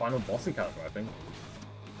final boss encounter, I think.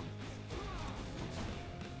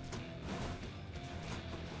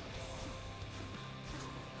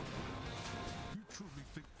 You truly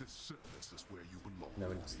think this surface is where you belong? No,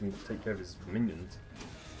 we just need to take care of his minions.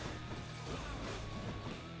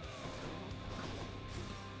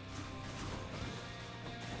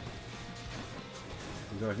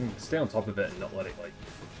 So I can stay on top of it and not let it like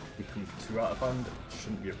become too out of hand. It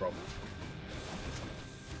shouldn't be a problem.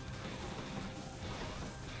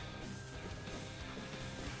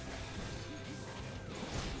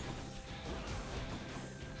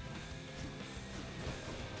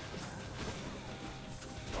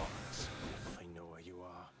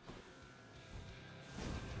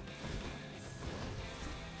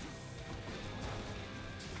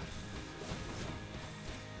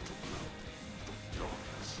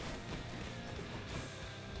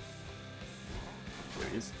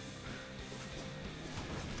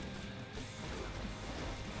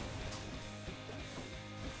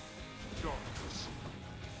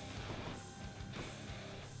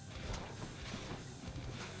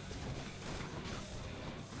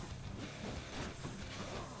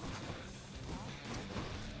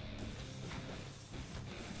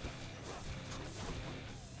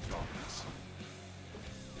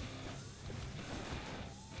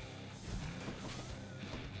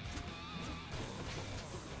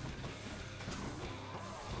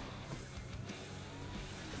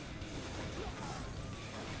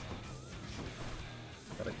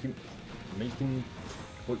 making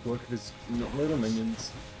quick work of his little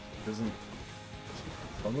minions. Doesn't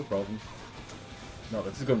become a problem. No,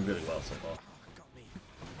 this is going really well so far.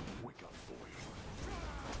 Wake up, boy.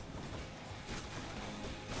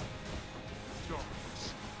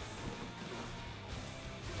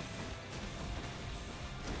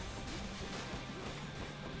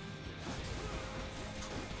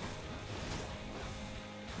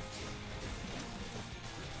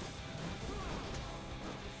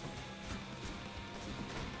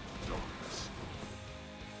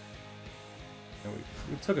 And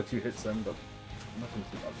we took a few hits then, but nothing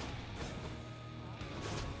too bad.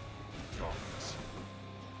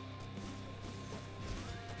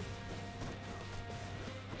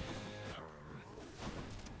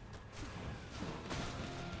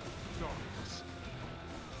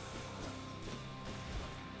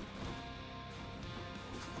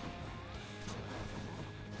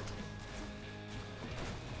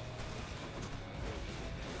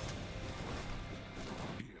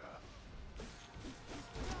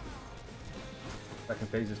 Second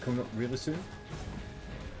phase is coming up really soon.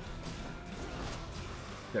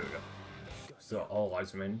 There we go. So all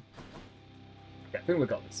lives remaining. Yeah, I think we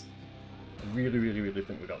got this. I really, really, really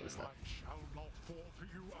think we got this now. I shall not fall to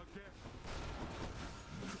you again.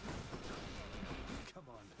 Come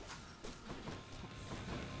on.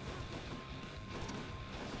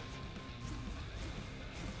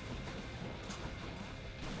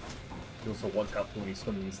 You also watch out for when he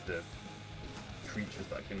summons the creatures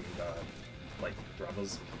that can like grab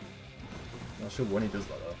us. Not sure when he does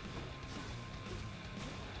that though.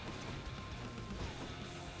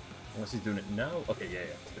 Unless he's doing it now? Okay, yeah,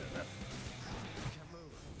 he's doing it now.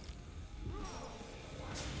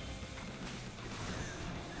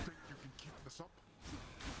 Think you can keep this up?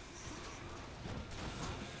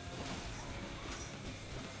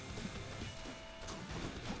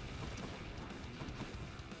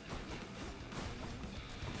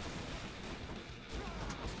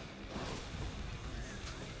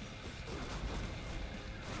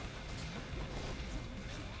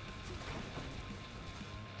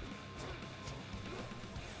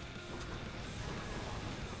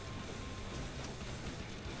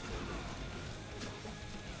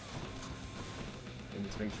 I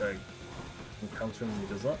need to make sure I can counter him when he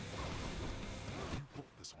does that. You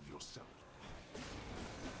brought this on yourself.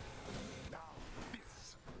 Now,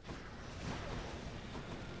 this.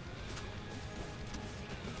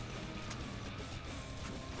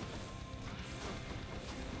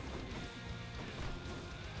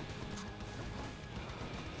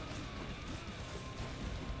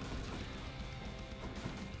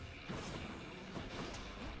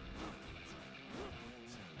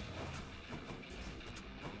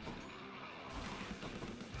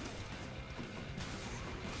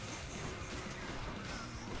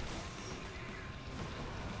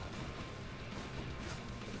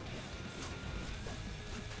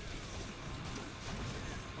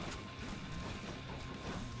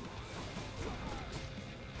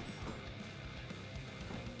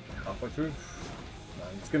 Halfway through.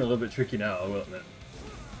 It's getting a little bit tricky now, I will admit.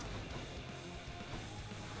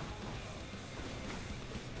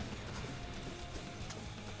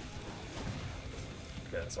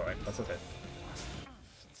 Okay, that's alright, that's okay.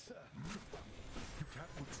 You can't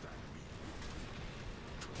withstand me.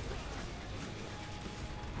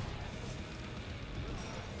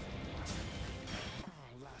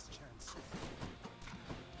 Last chance.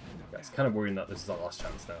 Yeah, it's kind of worrying that this is our last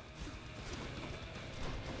chance now.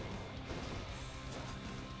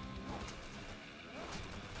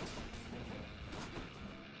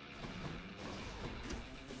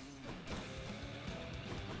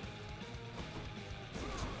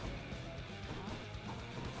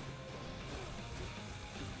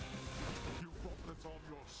 You brought this on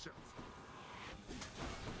yourself.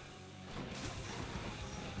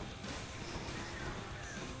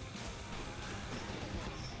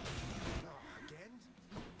 Again?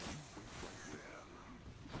 There.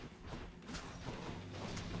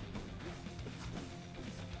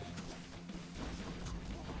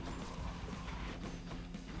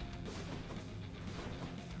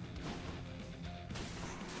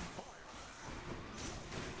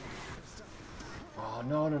 Oh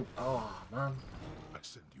no, no, oh man. I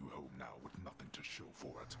send you home now with nothing to show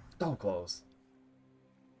for it. So close.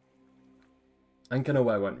 I think I know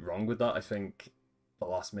where I went wrong with that. I think the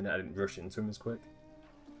last minute I didn't rush into him as quick.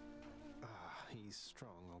 He's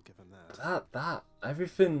strong, I'll give him that. That,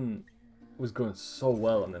 everything was going so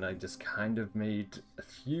well, and then I just kind of made a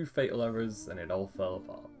few fatal errors, and it all fell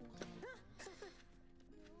apart.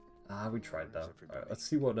 We tried that. Alright, let's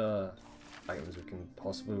see what items we can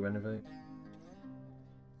possibly renovate.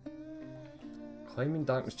 Claiming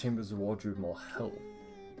Darkness Chambers reward you with more health.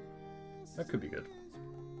 That could be good.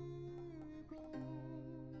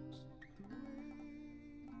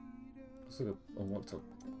 Also unlocked a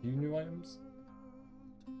few new items.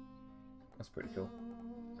 That's pretty cool.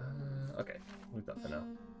 Okay, leave that for now.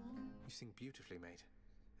 You sing beautifully, mate.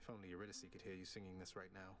 If only Eurydice could hear you singing this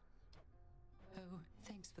right now. Oh,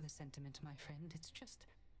 thanks for the sentiment, my friend. It's just...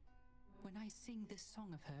 when I sing this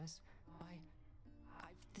song of hers, I've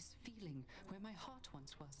this feeling where my heart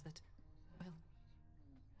once was that, well,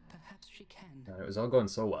 perhaps she can. And it was all going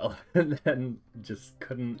so well, and then just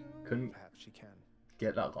couldn't Perhaps she can.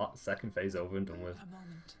 get that second phase over and done with. A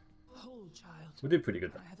moment. Hold, child. We did pretty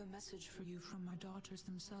good I have a message for you from my daughters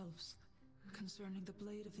themselves, concerning the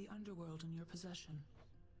blade of the underworld in your possession.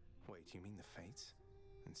 Wait, you mean the Fates?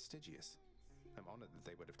 And Stygius? I'm honored that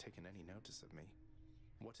they would have taken any notice of me.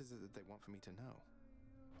 What is it that they want for me to know?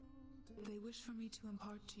 They wish for me to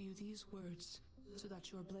impart to you these words, so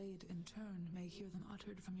that your blade, in turn, may hear them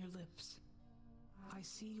uttered from your lips. I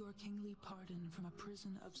see your kingly pardon from a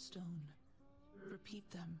prison of stone.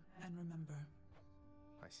 Repeat them, and remember.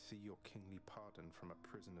 I see your kingly pardon from a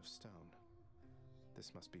prison of stone.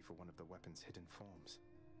 This must be for one of the weapon's hidden forms.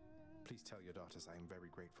 Please tell your daughters I am very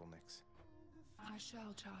grateful, Nyx. I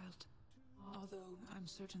shall, child. Although I'm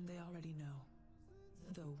certain they already know.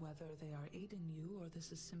 Though whether they are aiding you or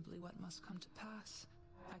this is simply what must come to pass,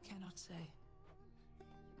 I cannot say.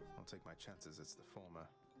 I'll take my chances it's the former.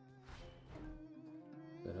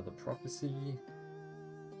 Another prophecy.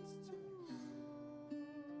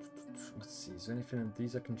 Let's see, is there anything in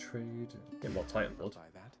these I can trade? Get more Titan blood. Buy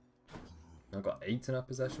that. I've got 8 in our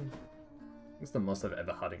possession. It's the most I've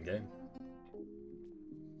ever had in game.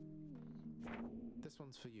 This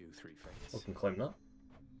one's for you, Three Fates. I can claim that.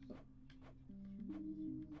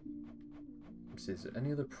 Let's see, is there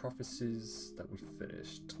any other prophecies that we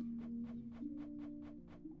finished?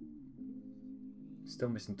 Still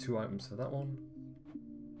missing 2 items for that one.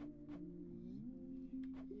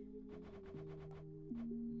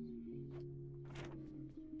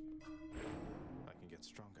 I can get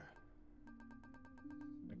stronger.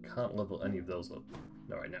 I can't level any of those up.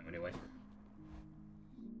 Not right now, anyway.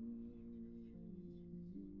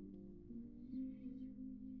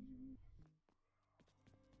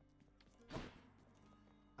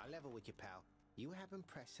 I'll level with you, pal. You have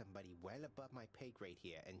impressed somebody well above my pay grade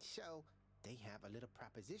here, and so they have a little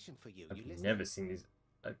proposition for you. You I've listen? never seen these.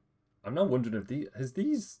 I'm now wondering if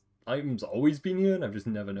these items always been here and I've just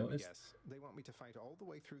never noticed? Yes, they want me to fight all the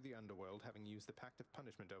way through the underworld, having used the Pact of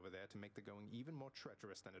Punishment over there to make the going even more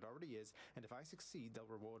treacherous than it already is, and if I succeed, they'll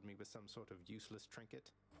reward me with some sort of useless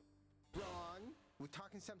trinket. Wrong. We're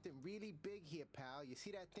talking something really big here, pal. You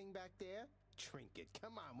see that thing back there? Trinket.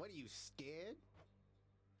 Come on, what are you, scared?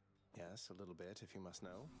 Yes, a little bit, if you must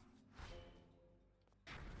know.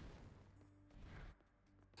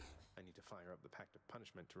 I need to fire up the Pact of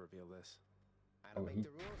Punishment to reveal this. I don't make the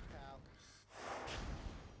rules, pal.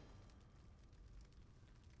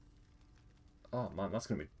 Oh man, that's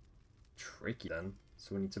gonna be tricky then.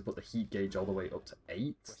 So we need to put the heat gauge all the way up to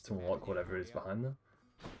 8 to unlock whatever is behind there.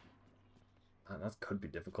 Man, that could be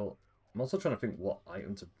difficult. I'm also trying to think what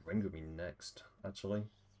item to bring with me next, actually.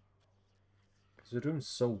 Because we're doing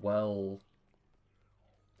so well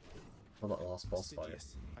for that last boss fight.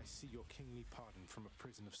 Stygius, I see your kingly pardon from a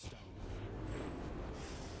prison of stone.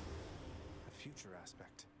 A future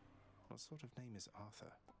aspect. What sort of name is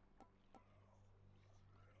Arthur?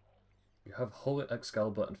 You have Holy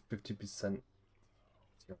Excalibur and 50% to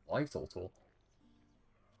your life total.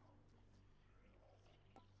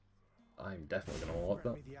 I'm definitely going to unlock that.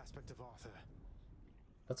 Grant me the aspect of Arthur.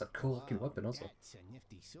 That's a cool looking weapon also. That's a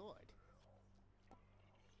nifty sword.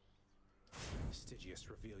 Stygius,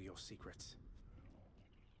 reveal your secrets.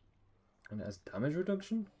 And it has damage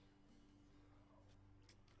reduction?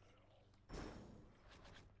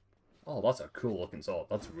 Oh, that's a cool looking sword.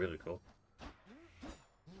 That's really cool.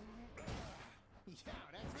 Yeah,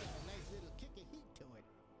 that's got a nice little kick of heat to it.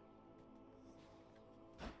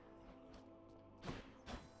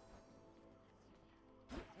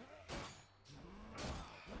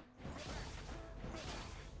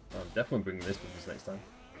 I'm definitely bringing this with us next time.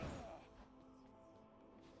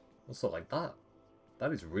 Also, like that.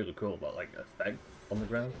 That is really cool, that like effect on the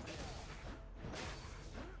ground.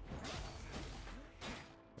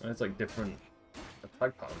 And it's like different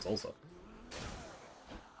attack patterns also.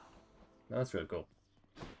 That's really cool.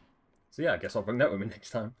 So yeah, I guess I'll bring that with me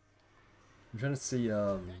next time. I'm trying to see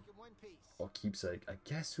what keepsake. I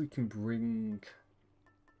guess we can bring.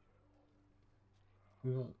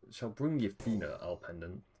 We shall bring the Athena Al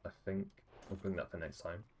pendant. I think we'll bring that for next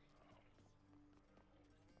time.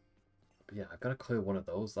 But yeah, I gotta clear one of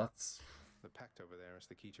those. That's The pact over there is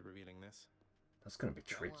the key to revealing this. gonna be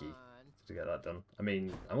tricky to get that done. I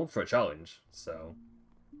mean, I'm up for a challenge, so.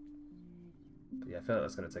 But yeah, I feel like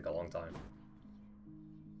that's gonna take a long time.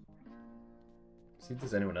 See if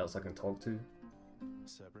there's anyone else I can talk to.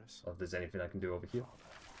 Cerberus. Or if there's anything I can do over here.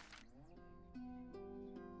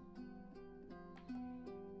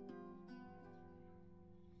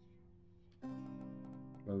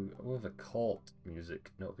 We have a cult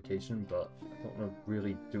music notification, but I don't want to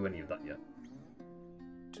really do any of that yet.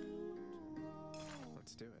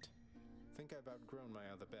 Let's do it. Think I've outgrown my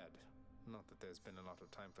other bed. Not that there's been a lot of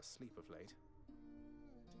time for sleep of late.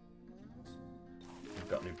 We've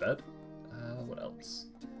got a new bed. What else?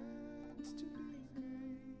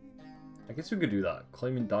 I guess we could do that.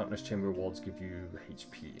 Claiming Darkness Chamber rewards give you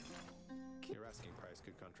HP. Your asking price,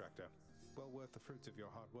 good contractor. Well worth the fruits of your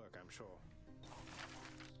hard work, I'm sure.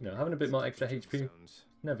 You know, having a bit more extra HP,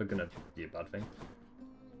 never gonna be a bad thing.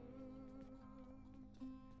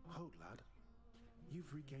 Hold, lad.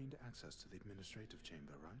 You've regained access to the administrative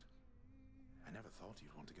chamber, right? I never thought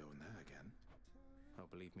you'd want to go in there again. Oh,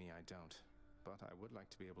 believe me, I don't. But I would like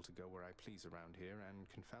to be able to go where I please around here, and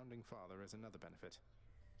Confounding Father is another benefit.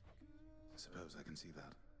 Suppose I can see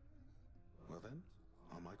that. Well then,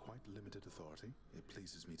 on my quite limited authority, it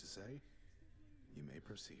pleases me to say, you may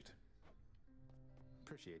proceed.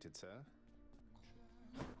 Appreciated, sir.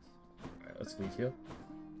 Alright, let's leave here.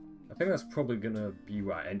 I think that's probably gonna be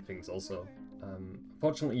where I end things also.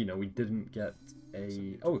 Unfortunately, you know, we didn't get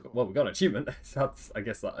a... Oh, well, we got an achievement. So I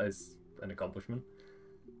guess that is an accomplishment.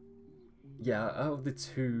 Yeah, out of the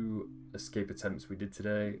 2 escape attempts we did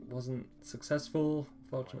today, wasn't successful,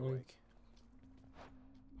 unfortunately.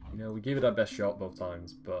 You know, we gave it our best shot both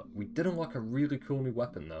times, but we did unlock a really cool new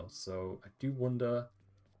weapon though, so I do wonder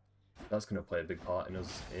if that's going to play a big part in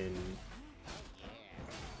us in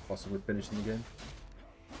possibly finishing the game.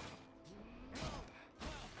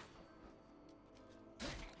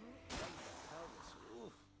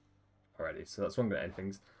 Alrighty, so that's where I'm going to end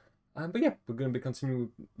things. But yeah, we're going to be continuing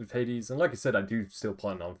with Hades, and like I said, I do still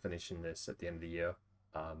plan on finishing this at the end of the year.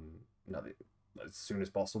 As soon as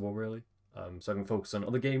possible, really. So I can focus on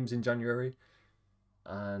other games in January.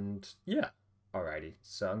 And yeah, alrighty.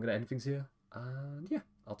 So I'm going to end things here. And yeah,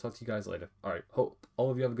 I'll talk to you guys later. Alright, hope all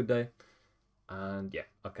of you have a good day. And yeah,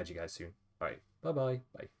 I'll catch you guys soon. Alright, bye-bye.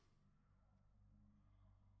 Bye.